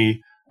reality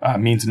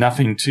means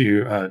nothing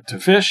to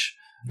fish.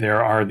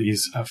 There are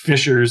these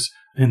fissures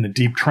in the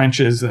deep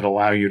trenches that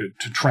allow you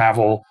to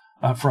travel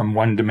from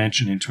one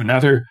dimension into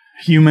another.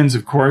 Humans,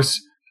 of course,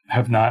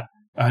 have not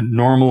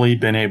normally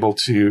been able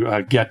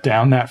to get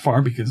down that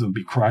far because they'll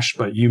be crushed,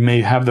 but you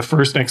may have the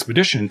first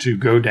expedition to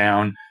go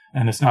down,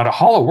 and it's not a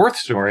Hollow Earth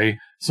story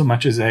so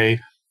much as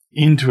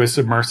into a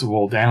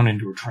submersible, down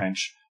into a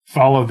trench,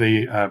 follow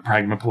the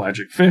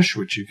pragmapelagic fish,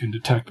 which you can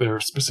detect their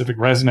specific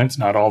resonance.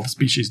 Not all the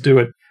species do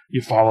it.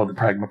 You follow the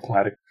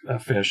pragmapelagic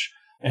fish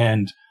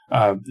and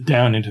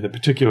down into the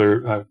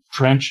particular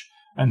trench,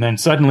 and then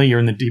suddenly you're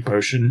in the deep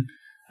ocean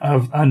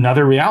of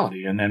another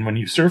reality. And then when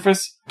you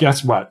surface,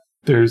 guess what?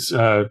 There's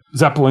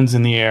zeppelins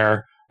in the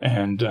air,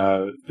 And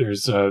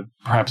there's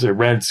perhaps a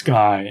red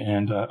sky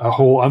and a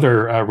whole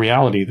other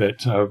reality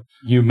that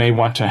you may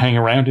want to hang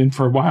around in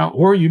for a while,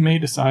 or you may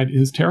decide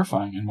is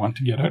terrifying and want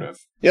to get out of.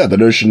 Yeah, the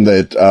notion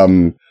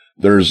that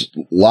there's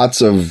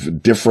lots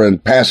of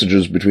different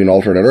passages between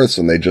alternate Earths,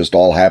 and they just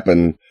all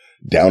happen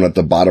down at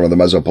the bottom of the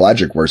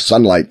mesopelagic where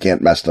sunlight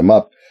can't mess them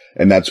up.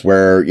 And that's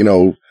where,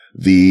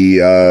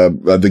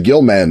 the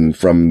gill men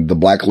from the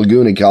Black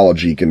Lagoon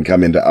ecology can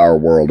come into our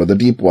world, or the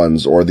deep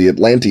ones, or the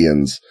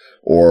Atlanteans,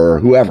 or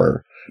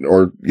whoever,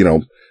 or,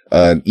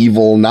 an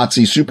evil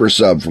Nazi super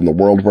sub from the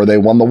world where they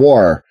won the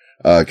war,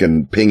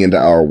 can ping into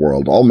our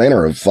world. All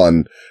manner of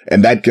fun.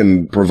 And that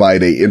can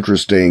provide a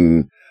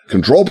interesting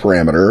control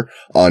parameter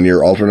on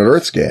your alternate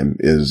Earths game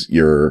is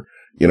you're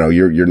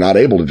not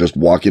able to just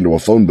walk into a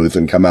phone booth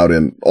and come out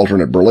in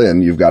alternate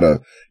Berlin. You've got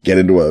to get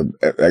into a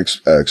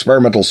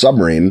experimental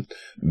submarine,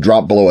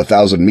 drop below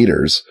 1,000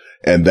 meters,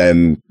 and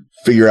then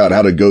figure out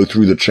how to go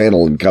through the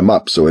channel and come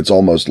up. So it's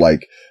almost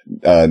like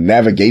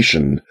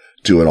navigation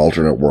to an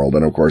alternate world.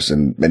 And of course,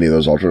 in many of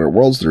those alternate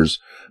worlds, there's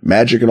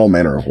magic and all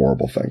manner of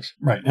horrible things.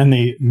 Right. And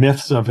the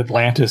myths of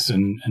Atlantis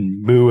and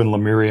Mu and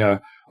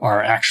Lemuria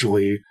are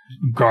actually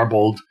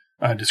garbled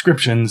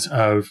descriptions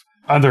of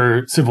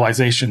other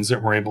civilizations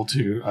that were able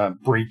to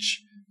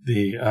breach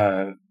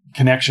the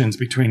connections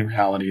between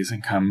realities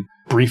and come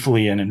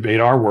briefly and invade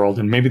our world.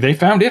 And maybe they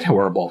found it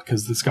horrible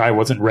because the sky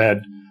wasn't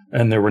red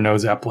and there were no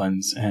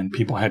zeppelins and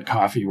people had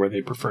coffee where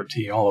they prefer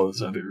tea, all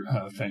those other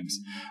things.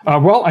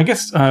 Well, I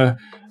guess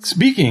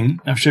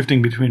speaking of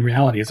shifting between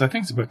realities, I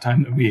think it's about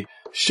time that we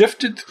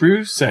shifted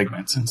through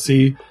segments and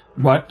see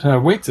what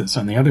waits us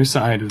on the other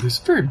side of this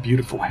very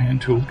beautiful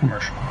hand-tooled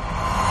commercial.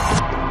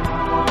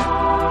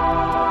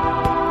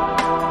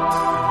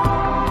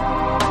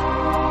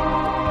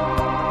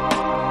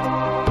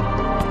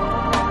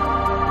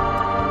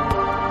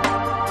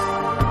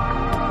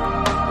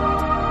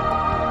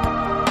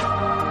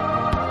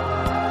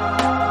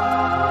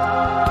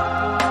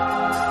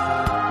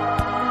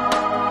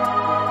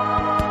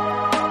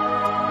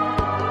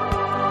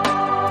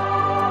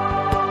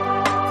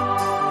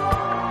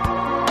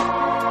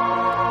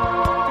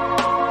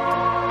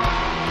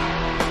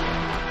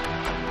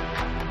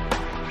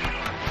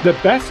 The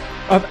best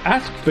of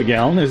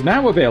Askfageln is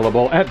now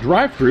available at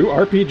Drive-Thru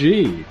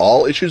RPG.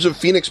 All issues of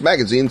Phoenix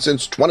Magazine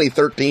since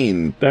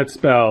 2013. That's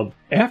spelled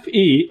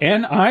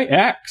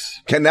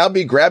F-E-N-I-X. Can now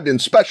be grabbed in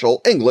special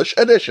English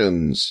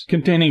editions.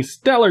 Containing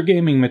stellar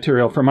gaming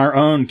material from our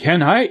own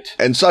Ken Hite.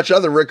 And such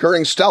other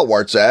recurring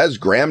stalwarts as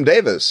Graham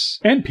Davis.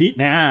 And Pete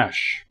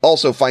Nash.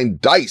 Also find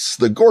Dice,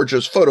 the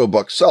gorgeous photo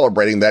book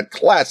celebrating that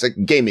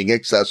classic gaming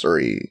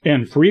accessory.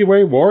 And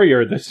Freeway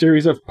Warrior, the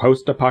series of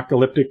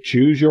post-apocalyptic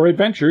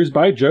choose-your-adventures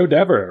by Joe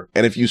Dever.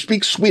 And if you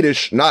speak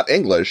Swedish, not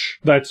English...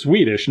 That's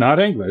Swedish, not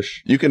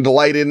English. You can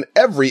delight in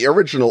every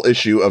original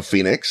issue of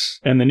Phoenix.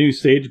 And the new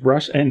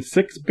Sagebrush and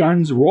Six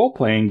Guns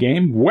role-playing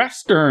game,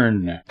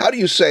 Western. How do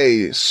you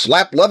say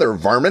slap leather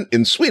varmint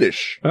in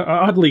Swedish?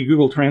 Oddly,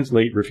 Google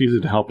Translate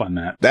refuses to help on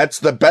that. That's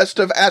the best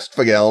of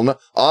Askfageln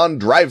on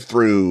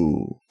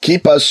Drive-Thru.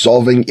 Keep us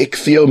solving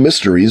Ichthyo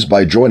mysteries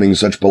by joining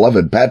such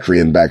beloved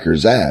Patreon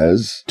backers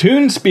as...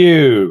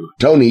 Toonspew,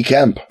 Tony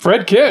Kemp,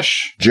 Fred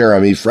Kish,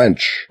 Jeremy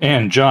French,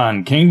 and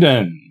John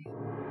Kingdon.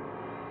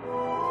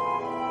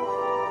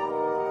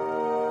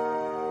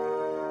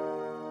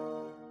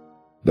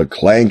 The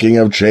clanking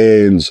of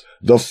chains,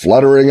 the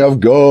fluttering of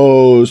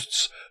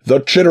ghosts, the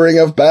chittering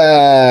of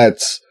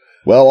bats.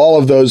 Well, all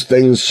of those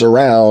things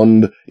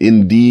surround,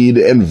 indeed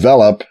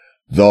envelop,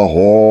 the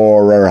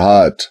Horror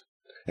Hut.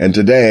 And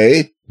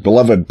today,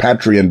 beloved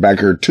Patreon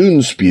backer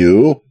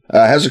Toonspew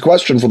has a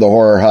question for the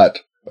Horror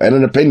Hut, and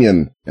an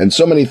opinion, and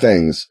so many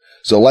things.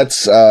 So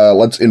let's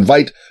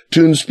invite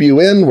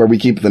Toonspew in, where we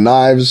keep the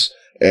knives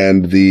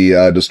and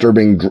the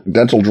disturbing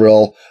dental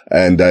drill,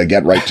 and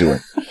get right to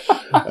it.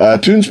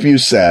 Toonspew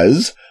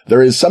says,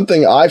 there is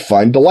something I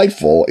find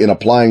delightful in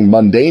applying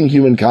mundane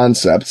human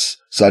concepts,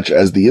 such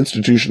as the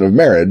institution of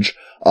marriage,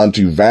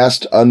 onto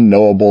vast,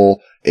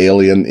 unknowable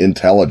alien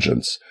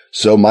intelligence.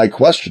 So my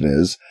question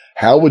is,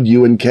 how would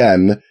you and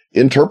Ken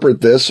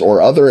interpret this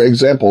or other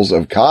examples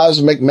of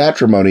cosmic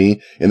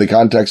matrimony in the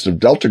context of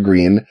Delta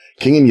Green,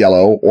 King in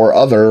Yellow, or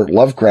other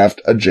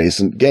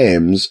Lovecraft-adjacent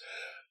games?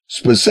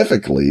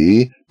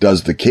 Specifically,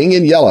 does the King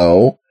in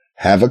Yellow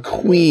have a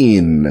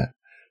queen?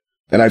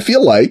 And I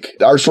feel like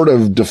our sort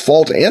of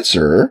default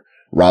answer,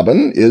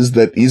 Robin, is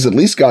that he's at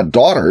least got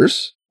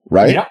daughters,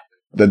 right? Yeah.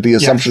 That the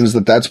assumption is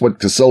that that's what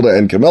Casilda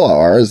and Camilla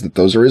are, is that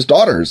those are his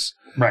daughters.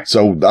 Right.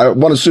 So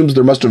one assumes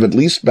there must have at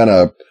least been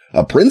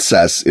a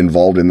princess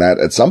involved in that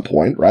at some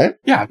point, right?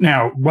 Yeah.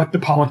 Now, what the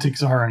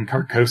politics are in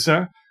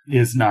Carcosa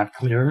is not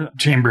clear.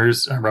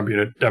 Chambers,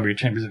 W.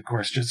 Chambers, of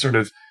course, just sort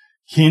of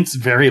hints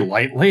very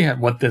lightly at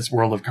what this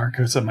world of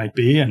Carcosa might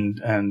be,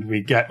 and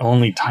we get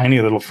only tiny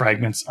little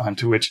fragments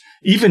onto which,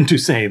 even to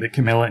say that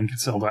Camilla and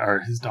Casilda are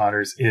his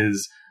daughters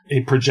is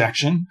a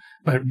projection,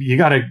 but you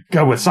gotta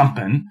go with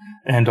something.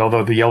 And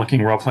although the Yellow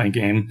King role-playing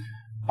game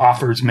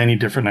offers many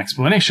different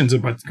explanations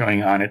of what's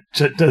going on. It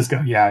does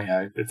go,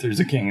 there's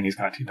a king and he's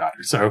got 2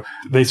 daughters. So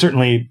they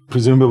certainly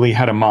presumably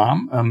had a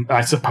mom.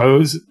 I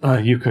suppose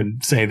you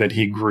could say that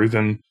he grew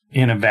them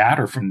in a vat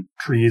or from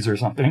trees or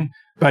something.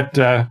 But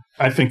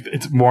I think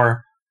it's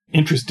more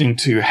interesting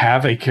to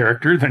have a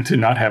character than to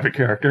not have a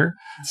character.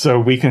 So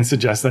we can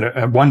suggest that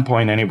at one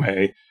point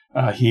anyway,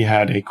 he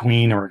had a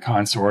queen or a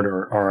consort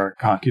or a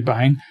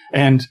concubine.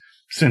 And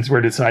since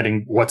we're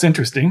deciding what's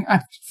interesting,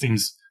 it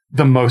seems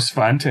the most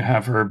fun to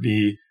have her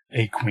be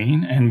a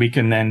queen. And we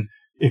can then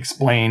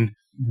explain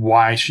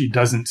why she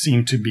doesn't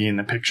seem to be in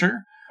the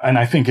picture. And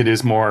I think it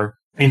is more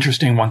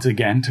interesting once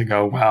again to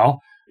go, well,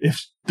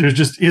 if there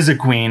just is a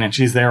queen and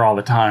she's there all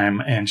the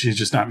time and she's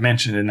just not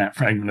mentioned in that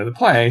fragment of the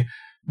play,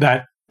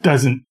 that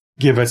doesn't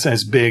give us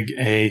as big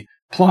a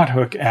plot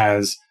hook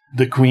as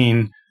the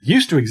queen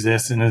used to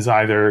exist and has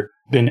either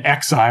been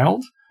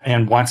exiled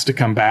and wants to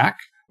come back,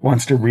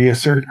 wants to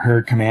reassert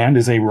her command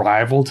as a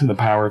rival to the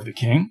power of the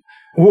king,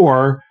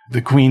 or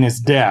the queen is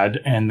dead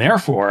and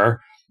therefore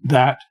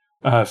that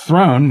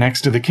throne next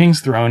to the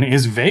king's throne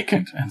is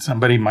vacant and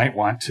somebody might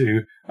want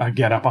to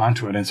get up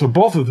onto it. And so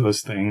both of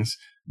those things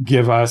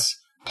give us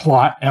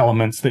plot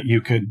elements that you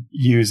could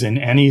use in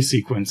any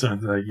sequence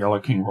of the Yellow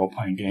King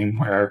role-playing game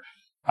where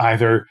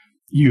either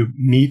you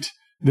meet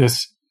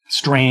this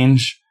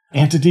strange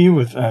entity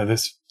with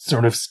this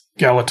sort of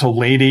skeletal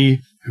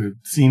lady who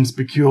seems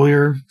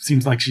peculiar,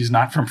 seems like she's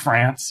not from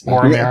France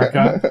or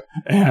America,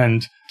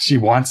 and she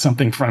wants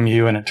something from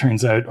you, and it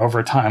turns out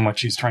over time what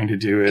she's trying to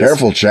do is...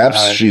 Careful,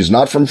 chaps, she's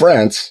not from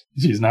France.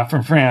 She's not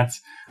from France,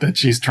 that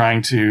she's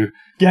trying to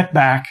get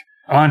back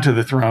onto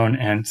the throne,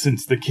 and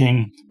since the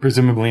king,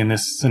 presumably in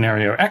this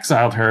scenario,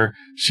 exiled her,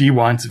 she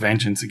wants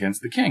vengeance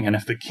against the king. And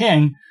if the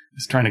king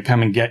is trying to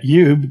come and get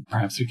you,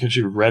 perhaps because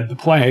you read the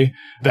play,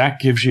 that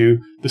gives you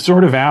the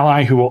sort of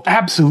ally who will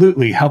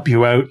absolutely help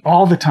you out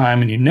all the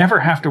time, and you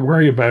never have to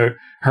worry about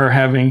her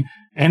having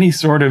any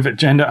sort of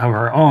agenda of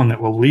her own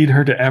that will lead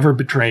her to ever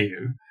betray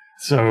you.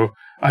 So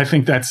I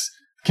think that's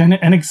kind of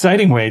an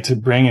exciting way to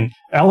bring an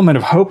element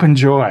of hope and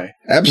joy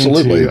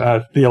Absolutely.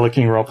 into the Yellow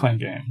King role-playing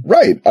game.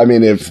 Right. I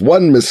mean, if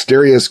one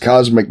mysterious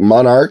cosmic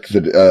monarch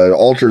that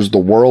alters the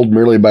world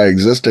merely by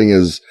existing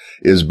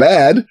is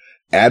bad,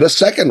 add a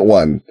second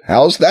one.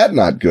 How's that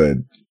not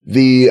good?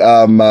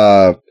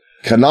 The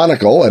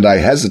canonical, and I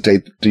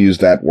hesitate to use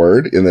that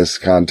word in this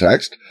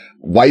context,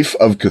 wife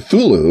of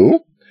Cthulhu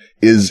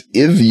is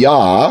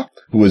Ivya,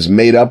 who was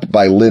made up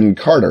by Lynn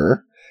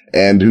Carter,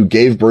 and who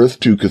gave birth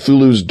to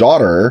Cthulhu's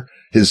daughter,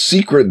 his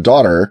secret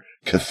daughter,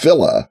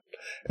 Cthulhu.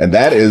 And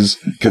that is,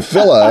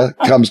 Cthulhu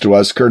comes to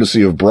us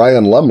courtesy of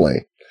Brian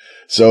Lumley.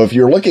 So if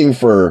you're looking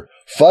for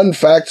fun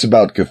facts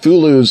about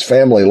Cthulhu's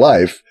family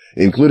life,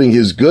 including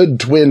his good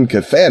twin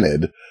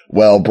Cathanid,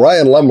 well,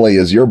 Brian Lumley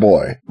is your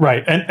boy.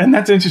 Right. And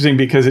that's interesting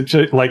because it's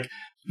like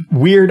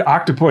weird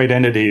octopoid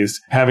entities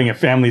having a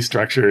family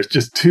structure is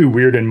just too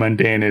weird and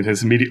mundane and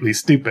is immediately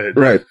stupid.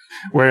 Right.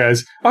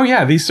 Whereas,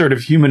 these sort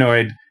of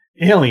humanoid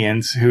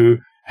aliens who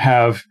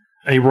have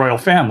a royal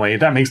family,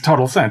 that makes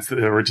total sense.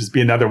 There would just be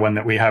another one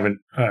that we haven't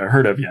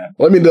heard of yet.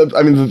 Well,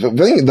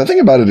 the thing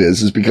about it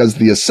is because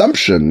the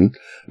assumption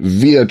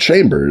via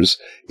Chambers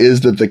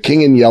is that the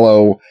King in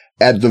Yellow,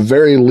 at the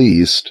very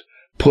least,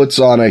 puts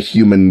on a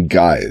human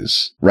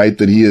guise, right?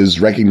 That he is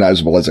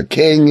recognizable as a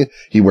king.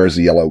 He wears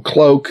a yellow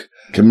cloak.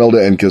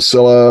 Camilda and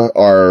Casilla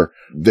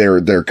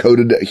they're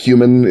coded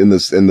human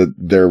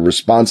their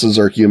responses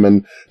are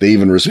human. They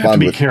even respond have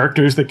to be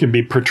characters that can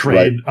be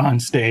portrayed on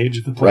stage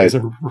if the play is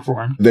ever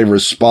performed. They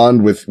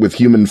respond with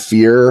human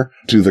fear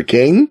to the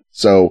king.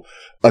 So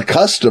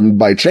accustomed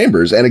by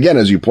Chambers, and again,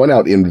 as you point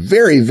out, in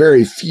very,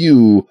 very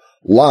few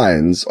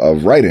lines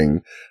of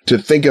writing, to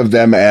think of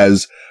them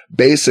as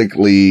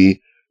basically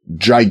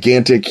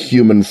gigantic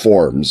human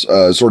forms,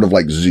 sort of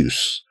like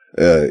Zeus,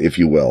 if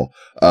you will.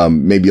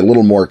 Maybe a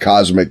little more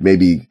cosmic,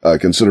 maybe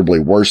considerably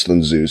worse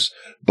than Zeus,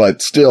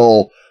 but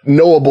still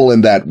knowable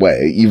in that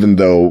way, even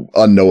though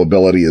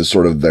unknowability is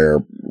sort of their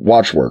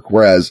watchwork.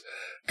 Whereas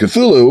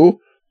Cthulhu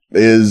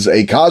is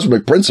a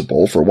cosmic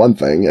principle, for one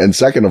thing, and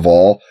second of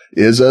all,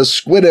 is a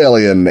squid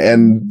alien.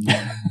 And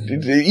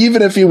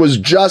even if he was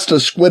just a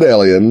squid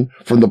alien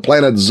from the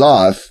planet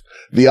Zoth,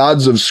 the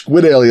odds of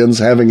squid aliens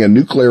having a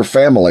nuclear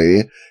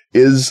family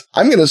is,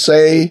 I'm going to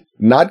say,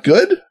 not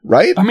good,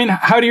 right? I mean,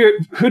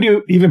 who do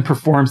you even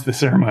performs the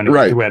ceremony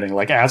at the wedding?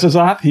 Like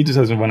Azazoth? He just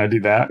doesn't want to do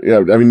that. Yeah,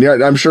 I mean,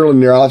 I'm sure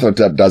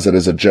Nyarlathotep does it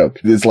as a joke.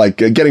 It's like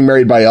getting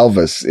married by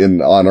Elvis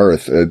on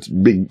Earth.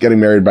 Getting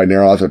married by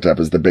Nyarlathotep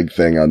is the big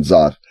thing on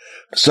Zoth.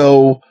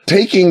 So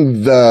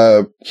taking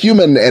the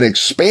human and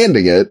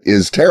expanding it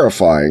is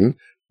terrifying,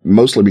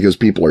 mostly because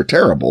people are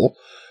terrible.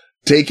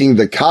 Taking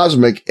the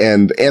cosmic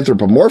and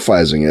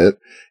anthropomorphizing it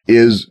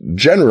is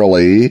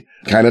generally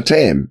kind of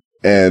tame.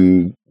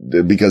 And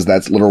because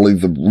that's literally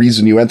the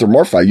reason you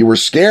anthropomorphize. You were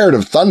scared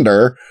of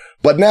thunder,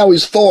 but now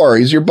he's Thor.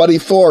 He's your buddy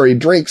Thor. He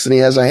drinks and he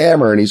has a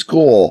hammer and he's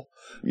cool.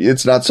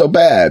 It's not so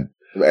bad.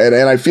 And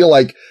I feel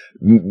like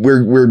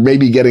we're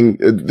maybe getting,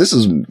 this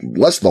is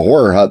less the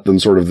horror hut than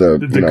sort of the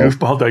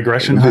goofball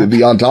digression hut.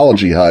 The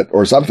ontology hut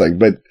or something.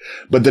 But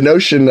the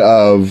notion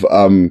of,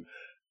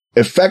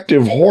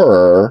 effective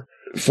horror,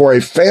 for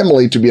a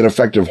family to be an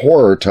effective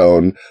horror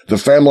tone, the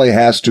family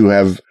has to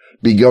have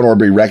begun or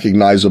be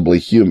recognizably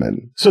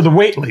human. So the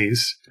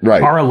Whateleys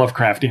are a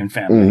Lovecraftian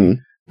family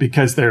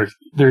because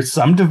there's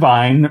some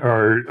divine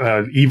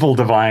or evil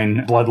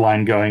divine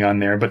bloodline going on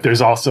there, but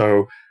there's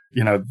also,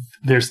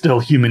 they're still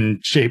human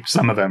shaped,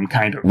 some of them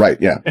kind of. Right,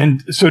 yeah.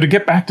 And so to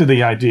get back to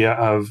the idea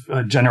of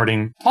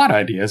generating plot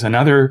ideas,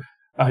 another,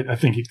 I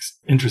think,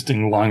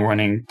 interesting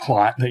long-running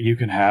plot that you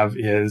can have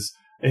is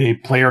a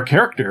player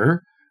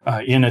character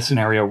in a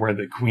scenario where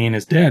the queen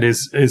is dead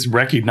is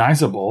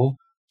recognizable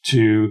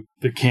to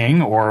the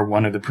king or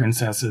one of the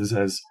princesses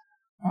as,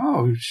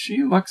 oh,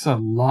 she looks a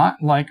lot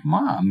like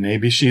mom.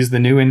 Maybe she's the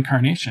new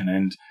incarnation.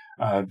 And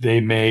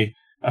they may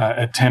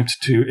attempt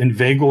to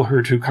inveigle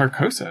her to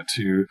Carcosa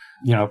to,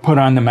 put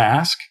on the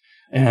mask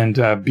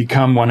and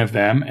become one of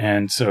them.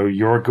 And so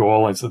your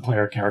goal as the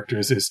player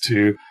characters is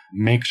to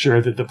make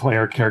sure that the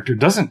player character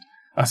doesn't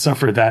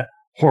suffer that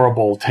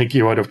horrible take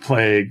you out of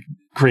play,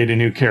 create a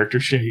new character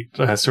shape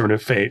sort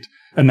of fate.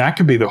 And that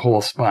could be the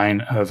whole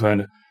spine of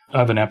an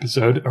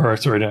episode, or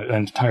an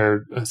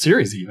entire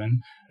series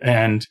even.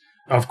 And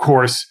of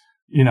course,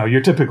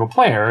 your typical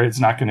player, it's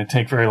not going to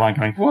take very long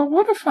going, well,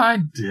 what if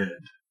I did?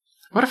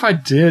 What if I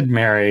did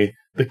marry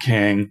the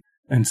king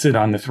and sit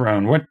on the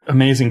throne? What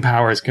amazing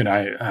powers could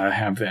I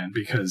have then?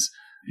 Because,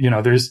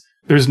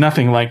 there's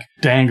nothing like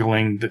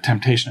dangling the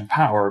temptation of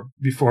power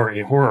before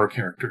a horror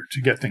character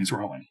to get things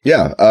rolling.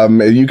 Yeah.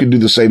 You could do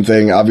the same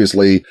thing.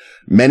 Obviously,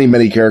 many,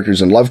 many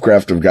characters in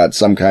Lovecraft have got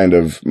some kind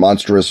of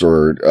monstrous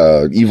or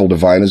evil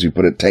divine, as you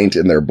put it, taint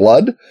in their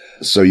blood.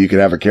 So you could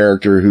have a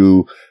character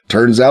who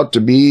turns out to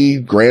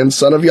be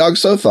grandson of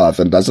Yog-Sothoth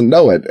and doesn't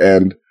know it.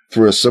 And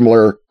through a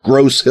similar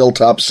gross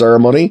hilltop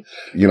ceremony,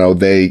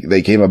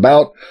 they came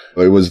about.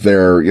 It was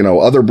their,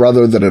 other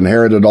brother that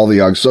inherited all the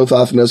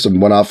Yog-Sothothness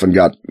and went off and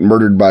got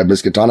murdered by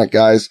Miskatonic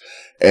guys.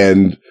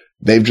 And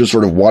they've just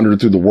sort of wandered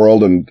through the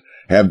world and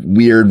have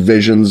weird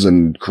visions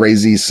and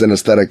crazy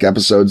synesthetic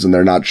episodes, and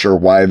they're not sure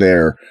why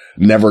they're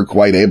never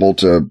quite able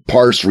to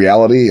parse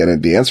reality.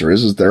 And the answer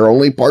is they're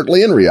only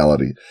partly in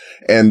reality.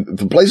 And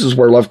the places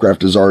where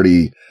Lovecraft has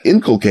already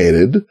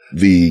inculcated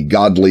the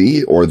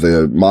godly or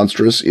the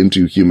monstrous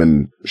into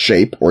human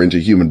shape or into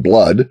human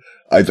blood,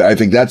 I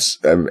think that's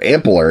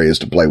ample areas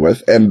to play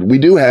with. And we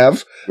do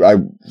have, I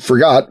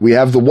forgot, we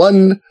have the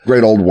one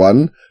great old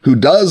one who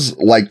does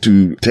like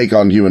to take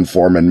on human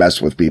form and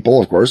mess with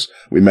people. Of course,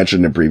 we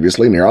mentioned him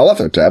previously,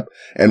 Nyarlathotep.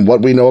 And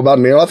what we know about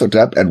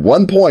Nyarlathotep, at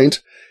one point,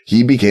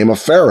 he became a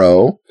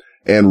pharaoh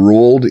and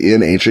ruled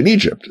in ancient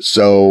Egypt.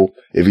 So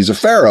if he's a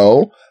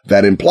pharaoh,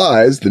 that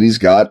implies that he's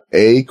got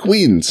a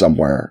queen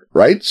somewhere,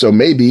 right? So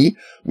maybe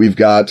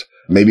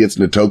it's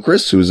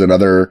Nitocris, who's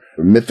another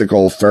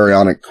mythical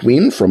pharaonic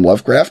queen from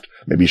Lovecraft.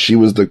 Maybe she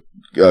was the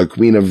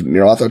queen of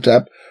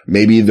Nyarlathotep.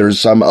 Maybe there's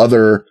some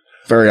other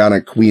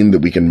pharaonic queen that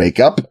we can make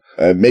up.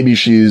 Maybe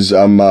she's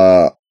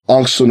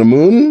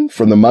Anck-su-namun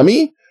from The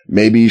Mummy.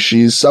 Maybe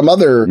she's some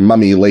other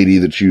mummy lady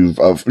that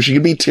she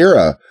could be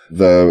Tira,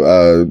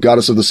 the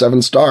goddess of the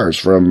seven stars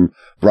from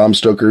Bram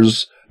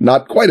Stoker's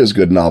not quite as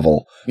good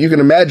novel. You can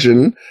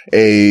imagine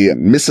a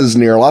Mrs.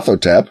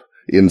 Nyarlathotep,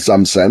 in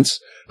some sense,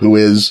 who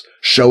is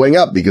showing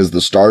up because the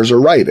stars are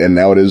right. And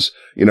now it is,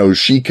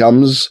 she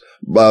comes,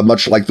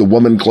 much like the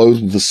woman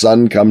clothed with the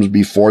sun comes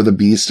before the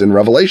beast in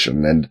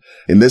Revelation. And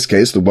in this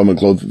case, the woman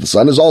clothed with the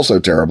sun is also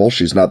terrible.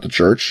 She's not the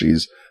church.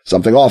 She's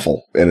something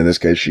awful. And in this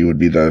case, she would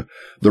be the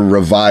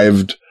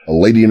revived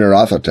Lady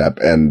Nyarlathotep,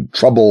 and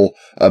trouble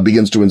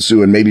begins to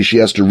ensue, and maybe she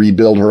has to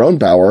rebuild her own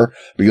power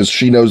because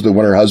she knows that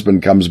when her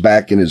husband comes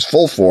back in his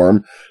full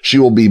form, she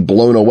will be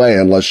blown away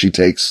unless she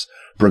takes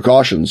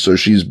precautions. So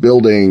she's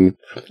building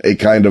a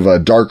kind of a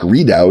dark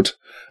redoubt.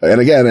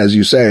 And again, as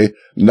you say,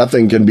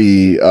 nothing can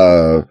be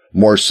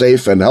more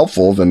safe and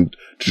helpful than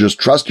to just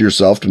trust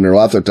yourself to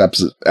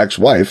Nyarlathotep's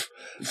ex-wife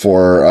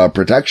for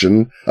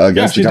protection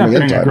against the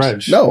coming end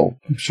times. No,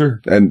 I'm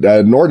sure. And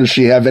nor does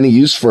she have any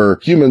use for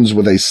humans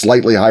with a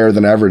slightly higher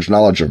than average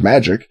knowledge of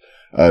magic.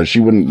 She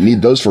wouldn't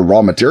need those for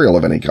raw material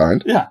of any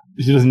kind. Yeah.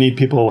 She doesn't need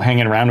people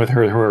hanging around with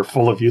her who are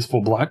full of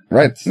useful blood.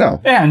 Right. No.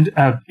 And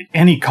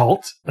any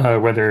cult,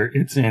 whether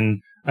it's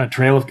in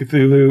Trail of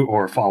Cthulhu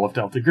or Fall of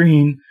Delta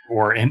Green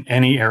or in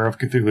any era of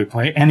Cthulhu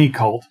play, any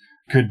cult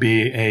could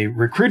be a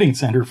recruiting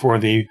center for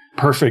the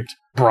perfect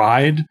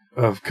bride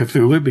of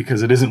Cthulhu,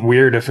 because it isn't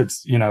weird if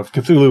it's, if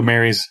Cthulhu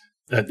marries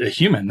a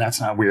human, that's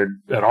not weird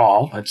at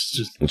all. It's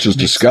just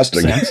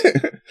disgusting.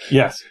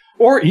 Yes.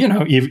 Or,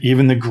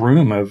 even the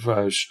groom of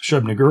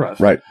Shub-Niggurath.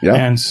 Right. Yeah.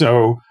 And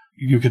so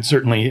you could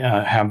certainly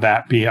have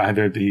that be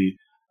either the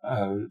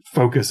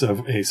focus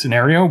of a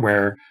scenario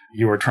where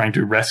you are trying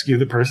to rescue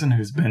the person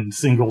who's been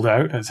singled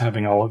out as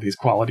having all of these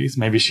qualities.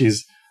 Maybe she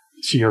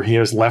or he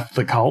has left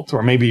the cult,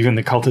 or maybe even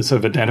the cultists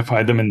have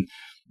identified them and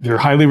they're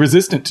highly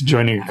resistant to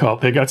joining a cult.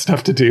 They got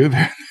stuff to do.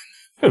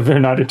 They're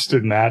not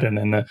interested in that. And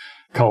then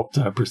cult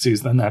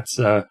pursues them. That's,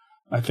 I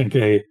think,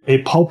 a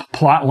pulp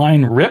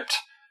plotline ripped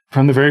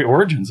from the very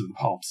origins of the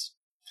pulps.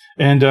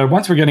 And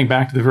once we're getting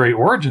back to the very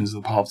origins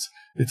of the pulps,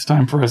 it's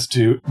time for us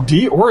to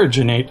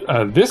de-originate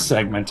this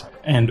segment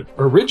and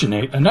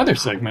originate another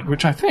segment,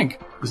 which I think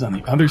is on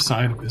the other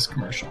side of this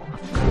commercial.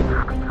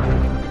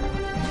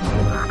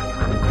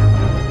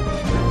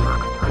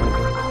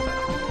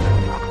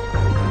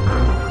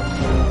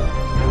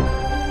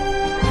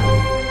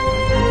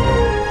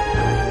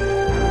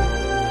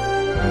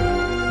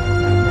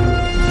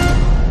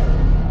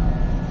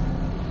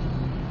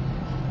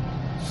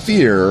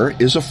 Fear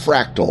is a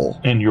fractal.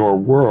 And your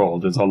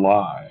world is a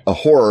lie. A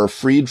horror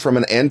freed from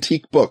an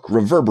antique book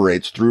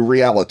reverberates through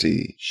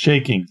reality.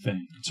 Shaking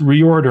things,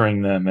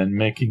 reordering them, and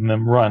making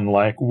them run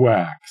like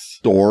wax.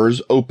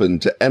 Doors open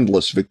to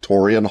endless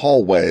Victorian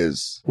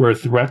hallways. Where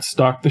threats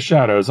stalk the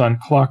shadows on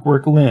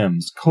clockwork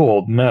limbs,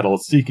 cold metal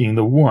seeking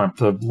the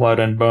warmth of blood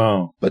and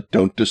bone. But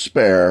don't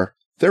despair.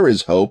 There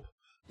is hope.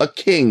 A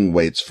king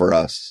waits for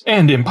us.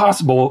 And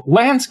Impossible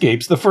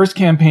Landscapes, the first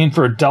campaign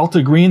for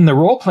Delta Green, the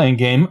role-playing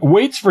game,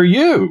 waits for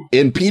you.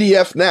 In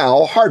PDF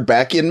now,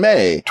 hardback in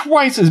May.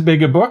 Twice as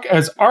big a book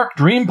as Arc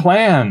Dream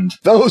planned.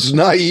 Those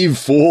naive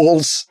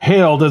fools.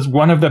 Hailed as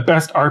one of the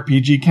best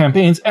RPG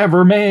campaigns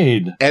ever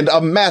made. And a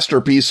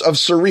masterpiece of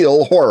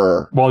surreal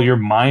horror. While your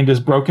mind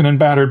is broken and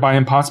battered by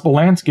Impossible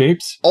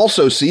Landscapes.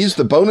 Also sees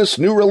the bonus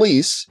new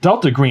release,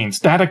 Delta Green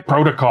Static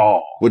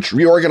Protocol, which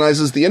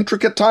reorganizes the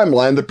intricate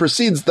timeline that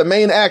precedes the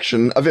main action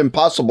of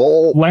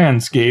Impossible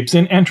Landscapes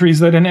in entries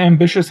that an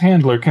ambitious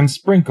handler can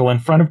sprinkle in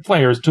front of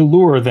players to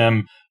lure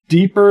them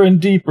deeper and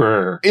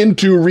deeper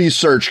into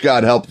research,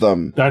 God help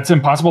them. That's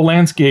Impossible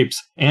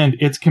Landscapes and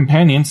its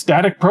companion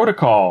Static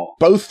Protocol.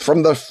 Both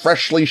from the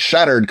freshly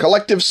shattered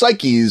collective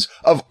psyches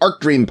of Arc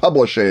Dream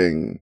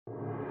Publishing.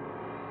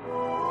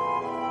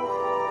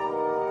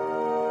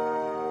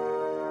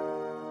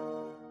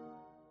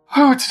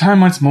 Oh, it's time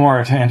once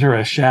more to enter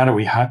a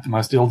shadowy hut, the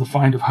most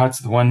ill-defined of huts,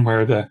 the one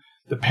where the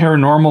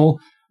paranormal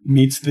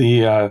meets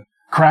the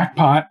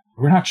crackpot.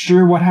 We're not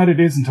sure what hut it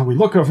is until we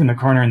look over in the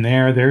corner, and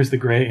there's the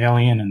gray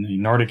alien and the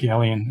Nordic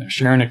alien. They're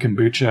sharing a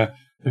kombucha.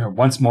 They're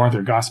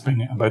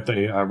gossiping about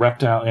the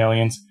reptile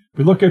aliens.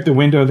 We look out the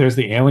window, there's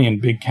the alien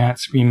big cat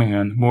screaming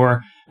on the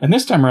moor. And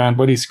this time around,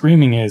 what he's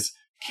screaming is,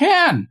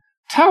 "Ken,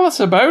 tell us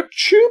about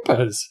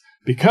chupas."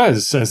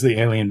 Because, says the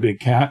alien big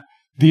cat,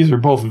 these are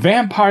both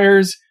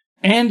vampires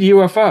and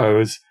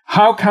UFOs.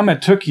 How come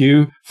it took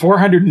you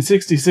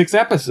 466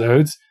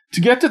 episodes to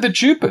get to the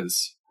chupas?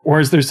 Or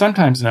as they're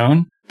sometimes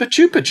known, the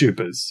Chupa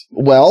Chupas.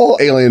 Well,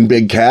 alien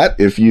big cat,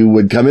 if you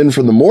would come in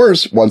from the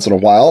moors once in a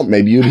while,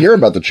 maybe you'd hear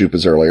about the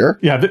chupas earlier.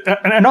 Yeah,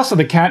 and also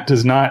the cat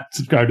does not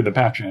subscribe to the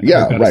Patreon.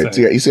 Yeah, right.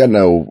 So he's got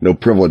no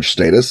privileged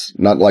status,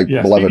 not like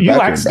beloved you Patreon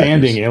lack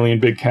standing, backers. Alien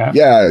big cat.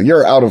 Yeah,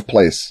 you're out of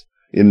place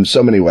in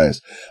so many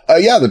ways.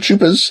 The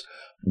chupas,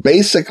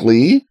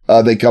 basically,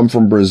 they come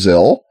from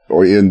Brazil,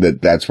 or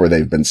that's where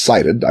they've been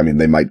sighted. I mean,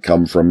 they might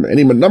come from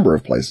any number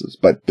of places,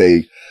 but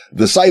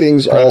the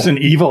sightings Perhaps an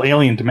evil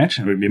alien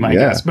dimension would be my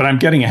guess, but I'm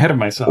getting ahead of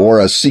myself. Or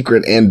a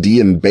secret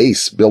Andean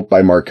base built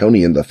by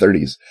Marconi in the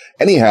 30s.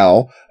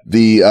 Anyhow,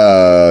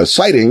 the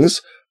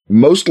sightings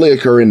mostly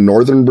occur in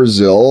northern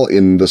Brazil,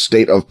 in the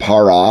state of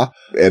Pará,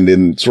 and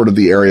in sort of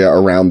the area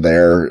around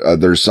there.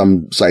 There's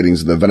some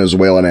sightings of the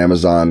Venezuelan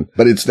Amazon,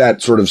 but it's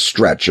that sort of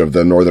stretch of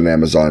the northern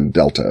Amazon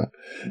Delta.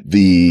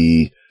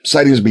 The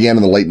sightings began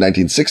in the late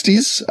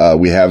 1960s.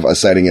 We have a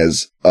sighting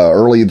as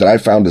early that I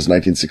found as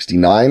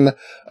 1969.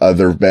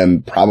 There have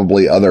been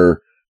probably other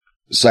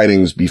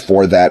sightings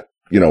before that.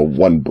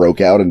 One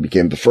broke out and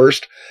became the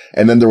first.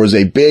 And then there was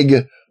a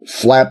big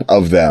flap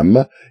of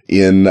them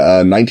in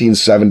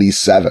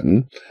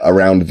 1977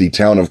 around the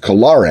town of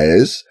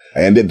Colares.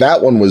 And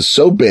that one was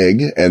so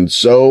big and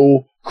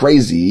so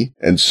crazy,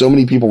 and so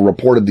many people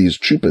reported these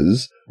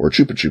chupas, or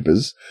chupa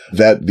chupas,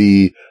 that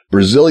the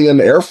Brazilian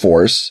Air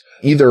Force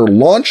either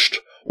launched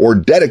or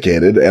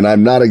dedicated, and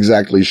I'm not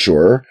exactly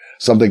sure,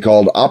 something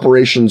called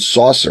Operation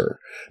Saucer.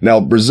 Now,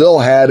 Brazil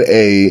had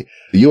a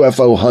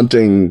UFO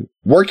hunting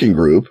working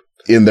group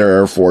in their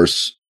Air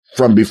Force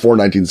from before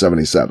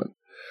 1977.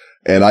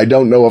 And I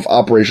don't know if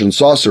Operation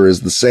Saucer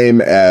is the same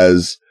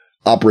as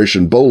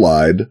Operation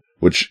Bolide,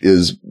 which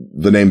is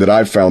the name that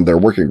I've found their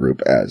working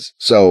group as.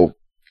 So,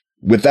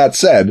 with that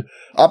said,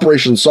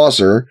 Operation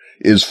Saucer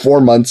is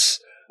 4 months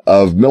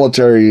of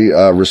military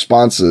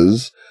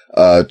responses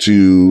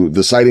to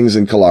the sightings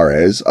in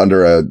Colares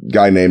under a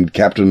guy named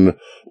Captain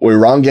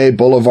Oirangue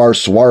Bolivar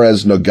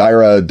Suarez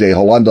Nogueira de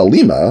Holanda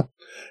Lima.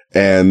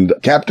 And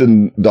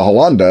Captain de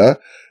Holanda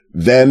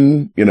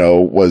then,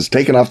 was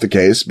taken off the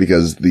case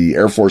because the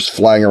Air Force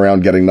flying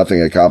around getting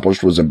nothing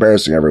accomplished was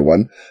embarrassing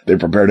everyone. They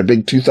prepared a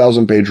big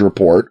 2,000-page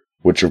report,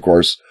 which of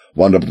course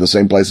wound up in the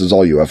same place as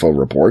all UFO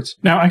reports.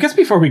 Now, I guess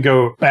before we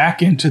go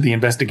back into the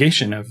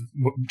investigation of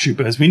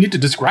chupas, we need to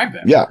describe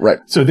them. Yeah, right.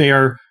 So they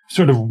are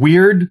sort of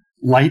weird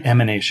light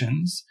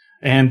emanations,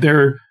 and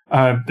they're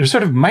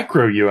sort of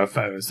micro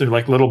UFOs. They're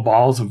like little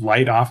balls of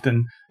light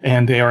often,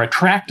 and they are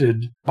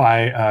attracted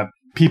by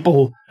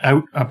people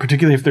out,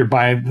 particularly if they're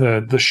by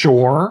the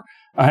shore,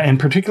 and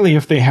particularly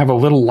if they have a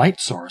little light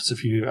source.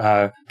 If you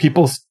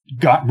people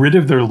got rid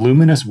of their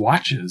luminous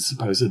watches,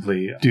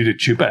 supposedly, due to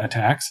chupa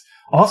attacks.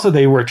 Also,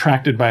 they were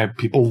attracted by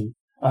people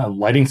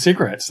lighting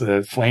cigarettes,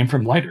 the flame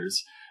from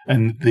lighters.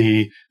 And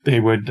they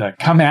would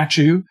come at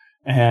you,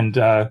 and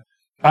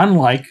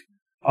unlike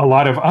a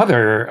lot of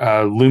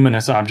other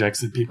luminous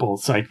objects that people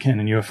cite in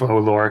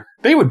UFO lore,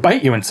 they would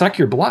bite you and suck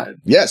your blood.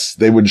 Yes,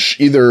 they would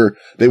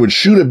they would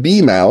shoot a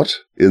beam out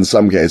in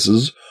some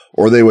cases,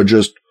 or they would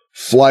just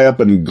fly up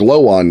and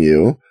glow on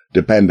you,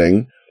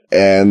 depending.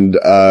 And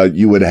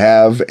you would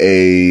have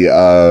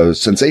a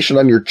sensation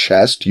on your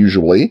chest,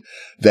 usually,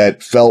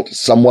 that felt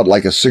somewhat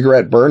like a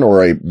cigarette burn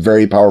or a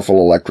very powerful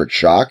electric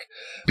shock.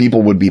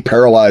 People would be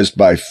paralyzed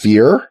by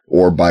fear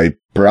or by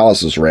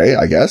paralysis ray,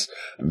 I guess.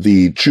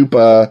 The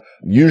chupa,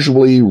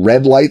 usually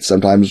red light,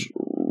 sometimes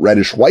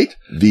reddish white.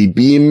 The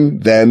beam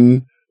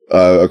then,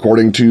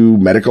 according to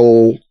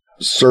medical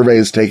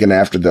surveys taken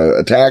after the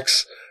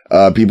attacks,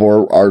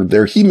 people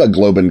their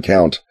hemoglobin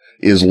count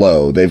is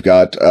low. They've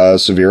got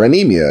severe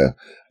anemia.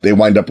 They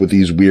wind up with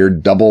these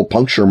weird double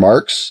puncture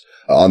marks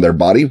on their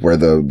body where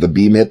the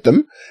beam hit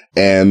them.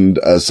 And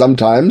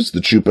sometimes the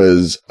chupa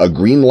is a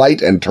green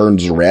light and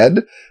turns red,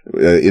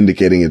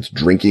 indicating it's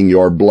drinking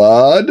your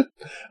blood.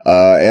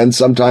 And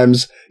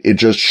sometimes it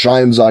just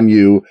shines on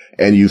you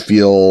and you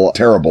feel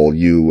terrible.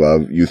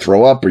 You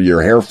throw up, or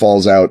your hair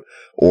falls out,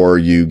 or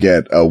you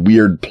get a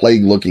weird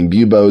plague-looking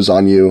buboes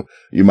on you.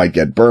 You might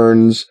get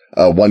burns.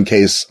 One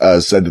case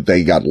said that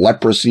they got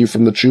leprosy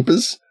from the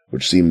chupas,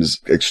 which seems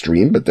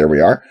extreme, but there we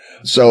are.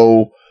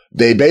 So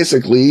they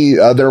basically,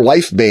 they're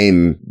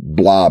life-bane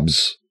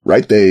blobs,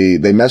 right?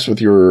 They mess with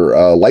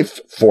your life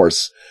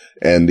force,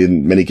 and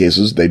in many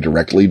cases, they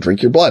directly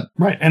drink your blood.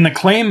 Right. And the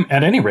claim,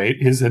 at any rate,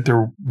 is that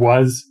there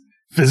was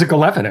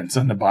physical evidence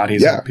on the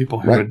bodies of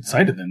people who had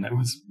cited them that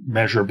was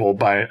measurable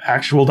by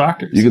actual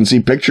doctors. You can see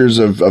pictures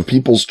of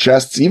people's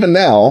chests, even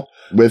now,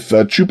 with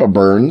chupa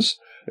burns,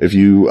 if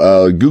you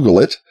Google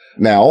it.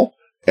 Now,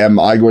 am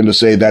I going to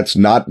say that's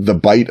not the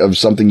bite of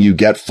something you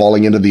get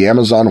falling into the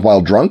Amazon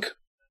while drunk?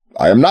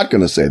 I am not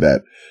going to say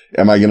that.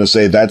 Am I going to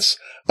say that's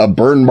a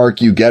burn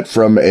mark you get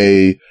from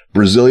a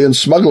Brazilian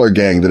smuggler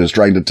gang that is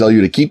trying to tell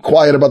you to keep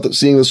quiet about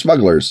seeing the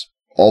smugglers?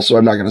 Also,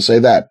 I'm not going to say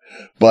that.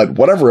 But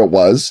whatever it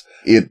was,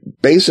 it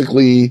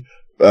basically,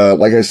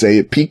 like I say,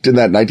 it peaked in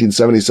that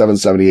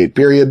 1977-78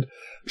 period.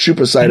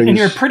 Chupa sightings. And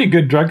you're a pretty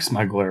good drug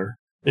smuggler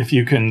if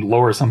you can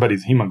lower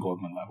somebody's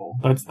hemoglobin level.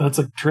 That's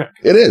a trick.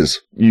 It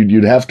is.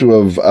 You'd have to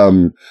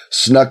have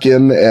snuck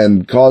in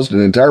and caused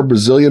an entire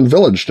Brazilian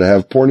village to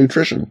have poor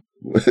nutrition,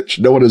 which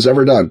no one has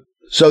ever done.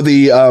 So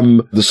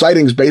the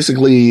sightings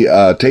basically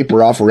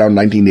taper off around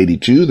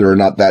 1982. There are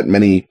not that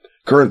many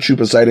current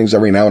chupa sightings.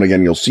 Every now and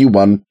again you'll see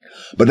one,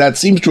 but that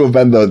seems to have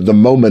been the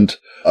moment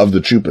of the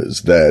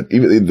chupas, that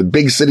even the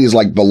big cities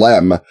like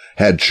Belém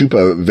had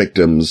chupa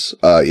victims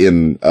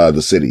in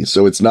the city.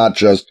 So it's not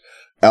just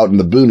out in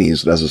the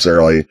boonies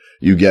necessarily.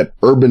 You get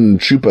urban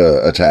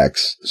chupa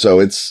attacks.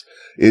 So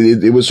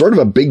it was sort of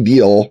a big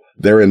deal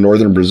there in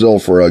northern Brazil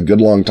for a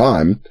good long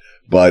time,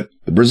 but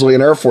the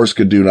Brazilian Air Force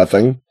could do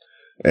nothing.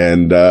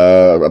 And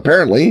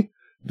apparently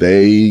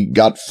they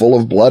got full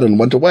of blood and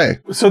went away.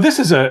 So this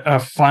is a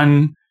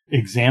fun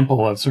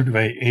example of sort of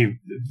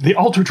the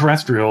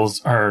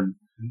ultra-terrestrials are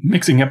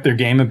mixing up their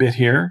game a bit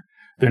here.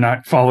 They're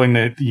not following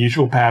the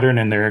usual pattern,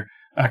 and they're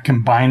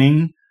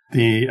combining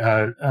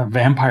the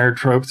vampire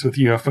tropes with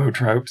UFO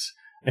tropes.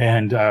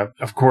 And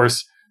of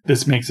course,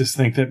 this makes us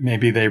think that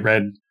maybe they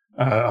read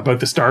about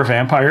the star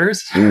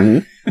vampires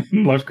in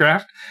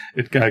Lovecraft.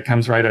 It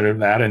comes right out of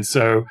that. And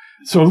so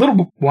a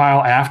little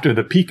while after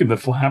the peak of the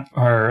flap,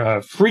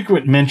 our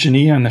frequent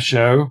mentionee on the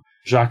show,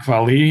 Jacques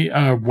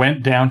Vallée,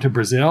 went down to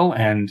Brazil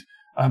and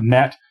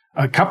met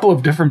a couple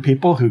of different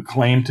people who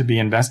claimed to be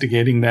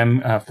investigating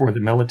them for the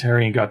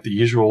military, and got the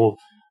usual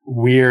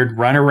weird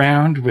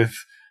runaround with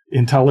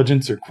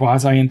intelligence or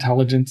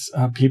quasi-intelligence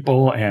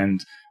people.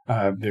 And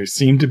there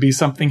seemed to be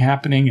something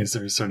happening. Is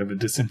there sort of a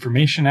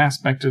disinformation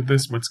aspect of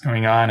this? What's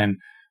going on? And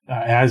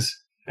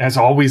as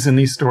always in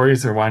these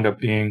stories, there wind up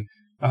being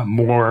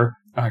more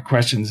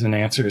questions than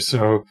answers.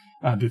 So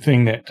the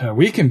thing that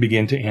we can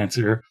begin to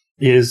answer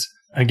is,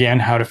 again,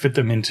 how to fit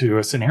them into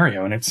a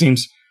scenario. And it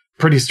seems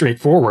pretty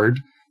straightforward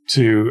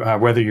to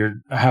whether you're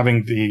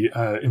having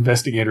the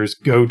investigators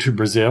go to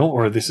Brazil,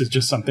 or this is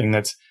just something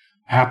that's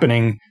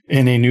happening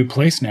in a new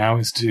place now,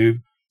 is to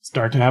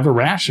start to have a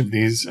rash of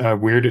these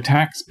weird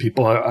attacks.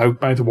 People are out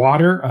by the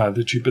water.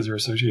 The chupas are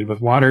associated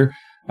with water.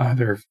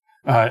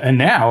 And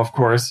now, of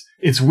course,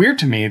 it's weird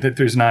to me that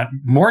there's not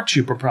more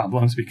chupa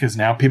problems, because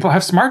now people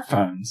have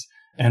smartphones.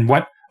 And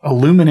what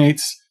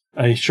illuminates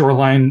a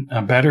shoreline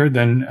better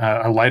than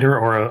a lighter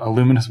or a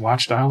luminous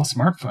watch dial? A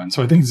smartphone.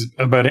 So I think it's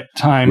about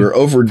time. We're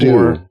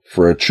overdue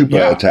for a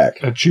chupa attack.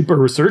 A chupa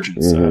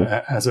resurgence,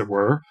 as it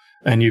were.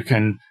 And you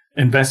can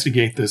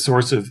investigate the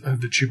source of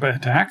the chupa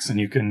attacks, and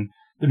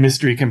the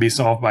mystery can be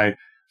solved by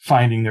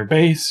finding their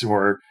base,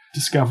 or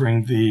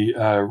discovering the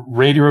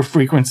radio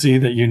frequency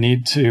that you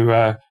need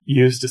to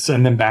use to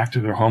send them back to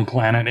their home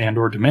planet and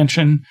or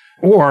dimension,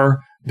 or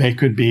they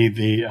could be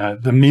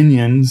the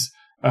minions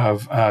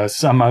of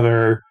some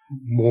other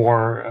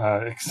more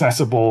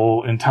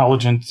accessible,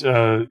 intelligent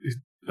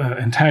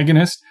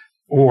antagonist,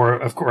 or,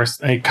 of course,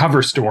 a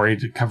cover story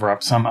to cover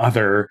up some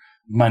other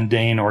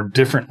mundane or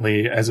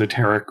differently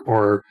esoteric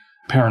or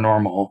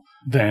paranormal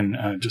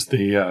than just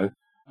the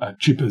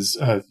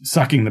Chupas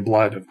sucking the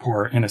blood of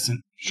poor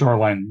innocent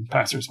shoreline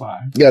passersby.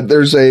 Yeah,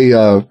 there's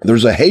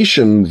a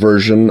Haitian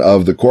version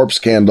of the corpse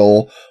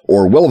candle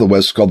or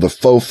will-o'-the-wisp called the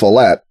faux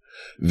follet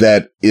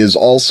that is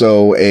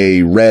also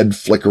a red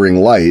flickering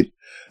light.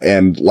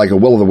 And like a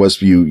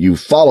will-o'-the-wisp, you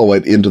follow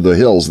it into the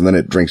hills and then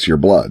it drinks your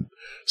blood.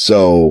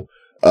 So,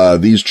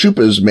 these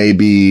Chupas may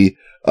be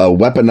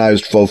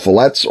weaponized faux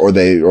follets, or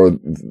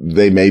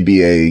they may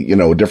be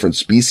a different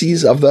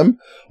species of them,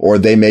 or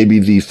they may be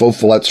the faux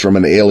follets from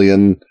an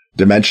alien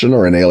dimension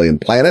or an alien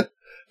planet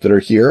that are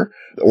here,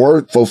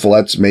 or faux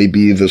follets may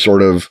be the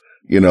sort of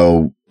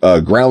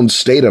ground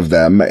state of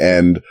them,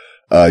 and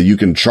you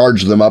can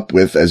charge them up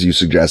with, as you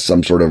suggest,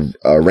 some sort of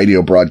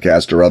radio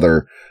broadcast or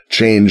other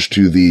change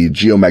to the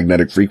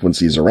geomagnetic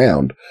frequencies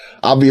around.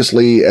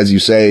 Obviously, as you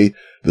say,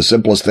 the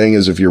simplest thing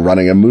is if you're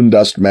running a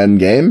Moondust Men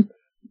game,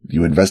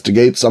 you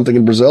investigate something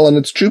in Brazil and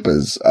it's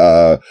Chupas.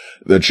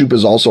 The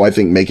Chupas also, I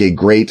think, make a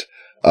great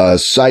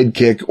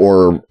sidekick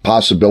or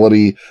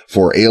possibility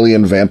for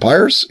alien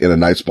vampires in a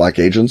Knights Black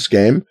Agents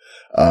game.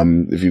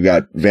 If you've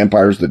got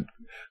vampires that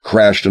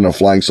crashed in a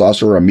flying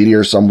saucer or a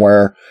meteor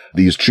somewhere,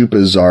 these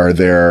Chupas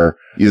are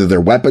either their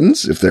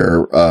weapons, if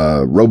they're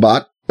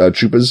robot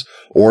Chupas,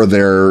 or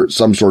they're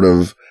some sort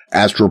of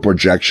astral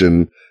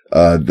projection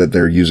that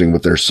they're using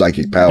with their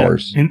psychic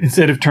powers. Yeah.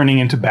 Instead of turning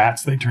into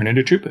bats, they turn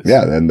into Chupas.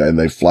 Yeah, and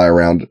they fly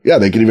around. Yeah,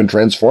 they can even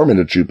transform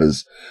into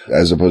Chupas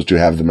as opposed to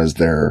have them as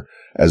their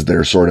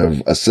sort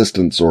of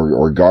assistants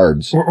or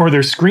guards. Or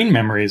their screen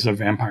memories of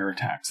vampire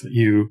attacks that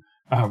you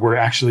were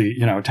actually,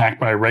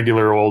 attacked by a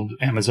regular old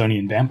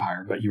Amazonian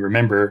vampire, but you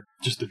remember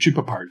just the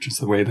Chupa part, just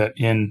the way that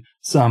in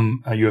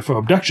some UFO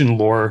abduction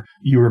lore,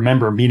 you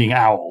remember meeting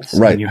owls.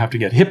 Right. And you have to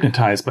get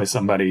hypnotized by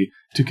somebody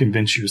to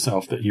convince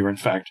yourself that you were in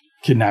fact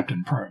kidnapped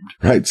and probed.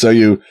 Right. So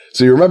you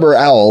remember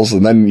owls,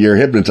 and then you're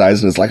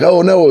hypnotized, and it's like,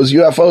 oh no, it was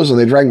UFOs and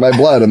they drank my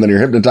blood, and then you're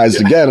hypnotized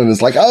again, and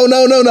it's like, oh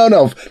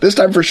no. This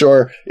time for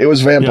sure, it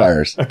was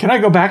vampires. Yeah. Can I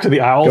go back to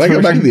the owls? Can I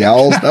go back to the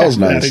owls? That was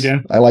nice. That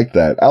again. I like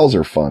that. Owls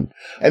are fun.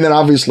 And then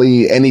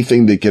obviously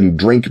anything that can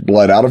drink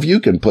blood out of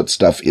you can put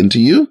stuff into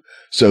you.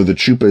 So the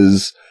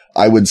Chupas,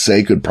 I would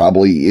say, could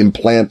probably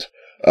implant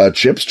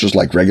chips just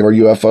like regular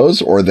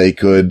UFOs, or they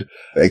could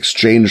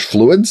exchange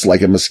fluids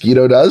like a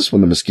mosquito does. When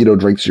the mosquito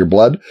drinks your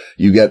blood,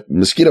 you get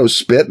mosquito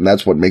spit, and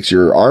that's what makes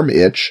your arm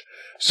itch.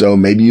 So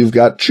maybe you've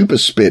got Chupa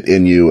spit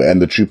in you,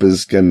 and the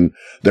Chupas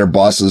their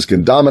bosses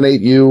can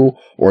dominate you,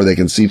 or they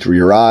can see through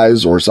your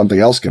eyes, or something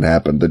else can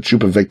happen. The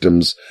Chupa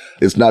victims,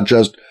 it's not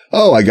just,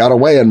 oh, I got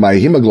away and my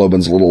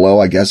hemoglobin's a little low.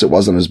 I guess it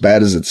wasn't as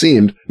bad as it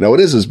seemed. No, it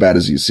is as bad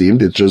as you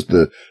seemed. It's just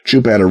the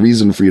Chupa had a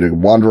reason for you to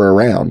wander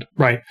around.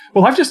 Right.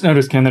 Well, I've just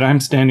noticed, Ken, that I'm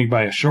standing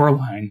by a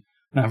shoreline,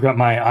 and I've got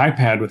my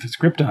iPad with a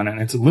script on it,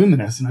 and it's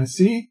luminous, and I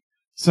see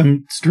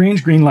some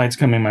strange green lights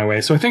coming my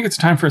way. So I think it's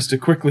time for us to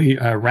quickly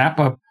wrap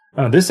up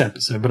this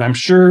episode, but I'm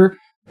sure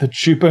the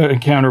Chupa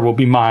encounter will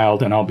be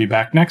mild, and I'll be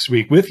back next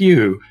week with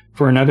you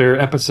for another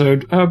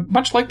episode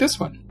much like this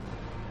one.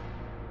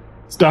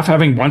 Stuff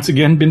having once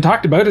again been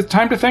talked about, it's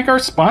time to thank our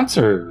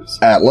sponsors.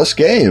 Atlas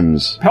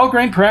Games,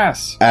 Pelgrane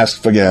Press,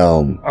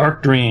 Askfageln,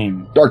 Arc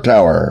Dream, Dark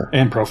Tower,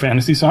 and Pro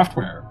Fantasy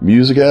Software.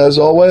 Music, as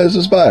always,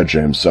 is by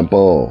James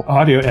Semple.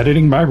 Audio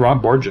editing by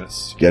Rob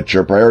Borges. Get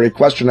your priority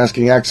question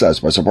asking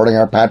access by supporting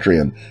our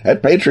Patreon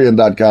at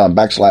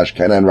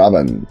patreon.com/Ken and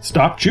Robin.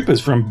 Stop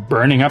Chupas from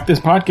burning up this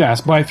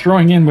podcast by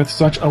throwing in with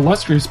such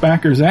illustrious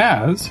backers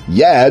as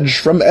Yaj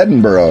from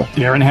Edinburgh,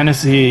 Darren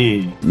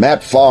Hennessy,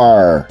 Matt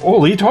Farr,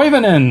 Oli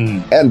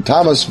Toivonen, and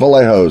Thomas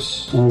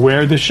Vallejos.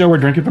 Wear this show or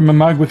drink it from a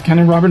mug with Ken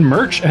and Robin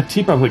merch at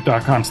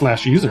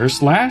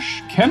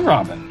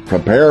tpublic.com/user/KenRobin.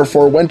 Prepare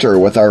for winter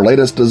with our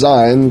latest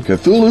design,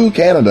 Cthulhu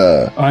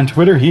Canada. On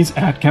Twitter, he's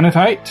at Kenneth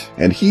Hite.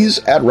 And he's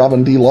at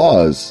Robin D.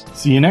 Laws.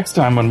 See you next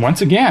time when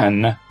once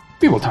again,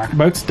 we will talk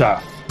about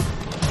stuff.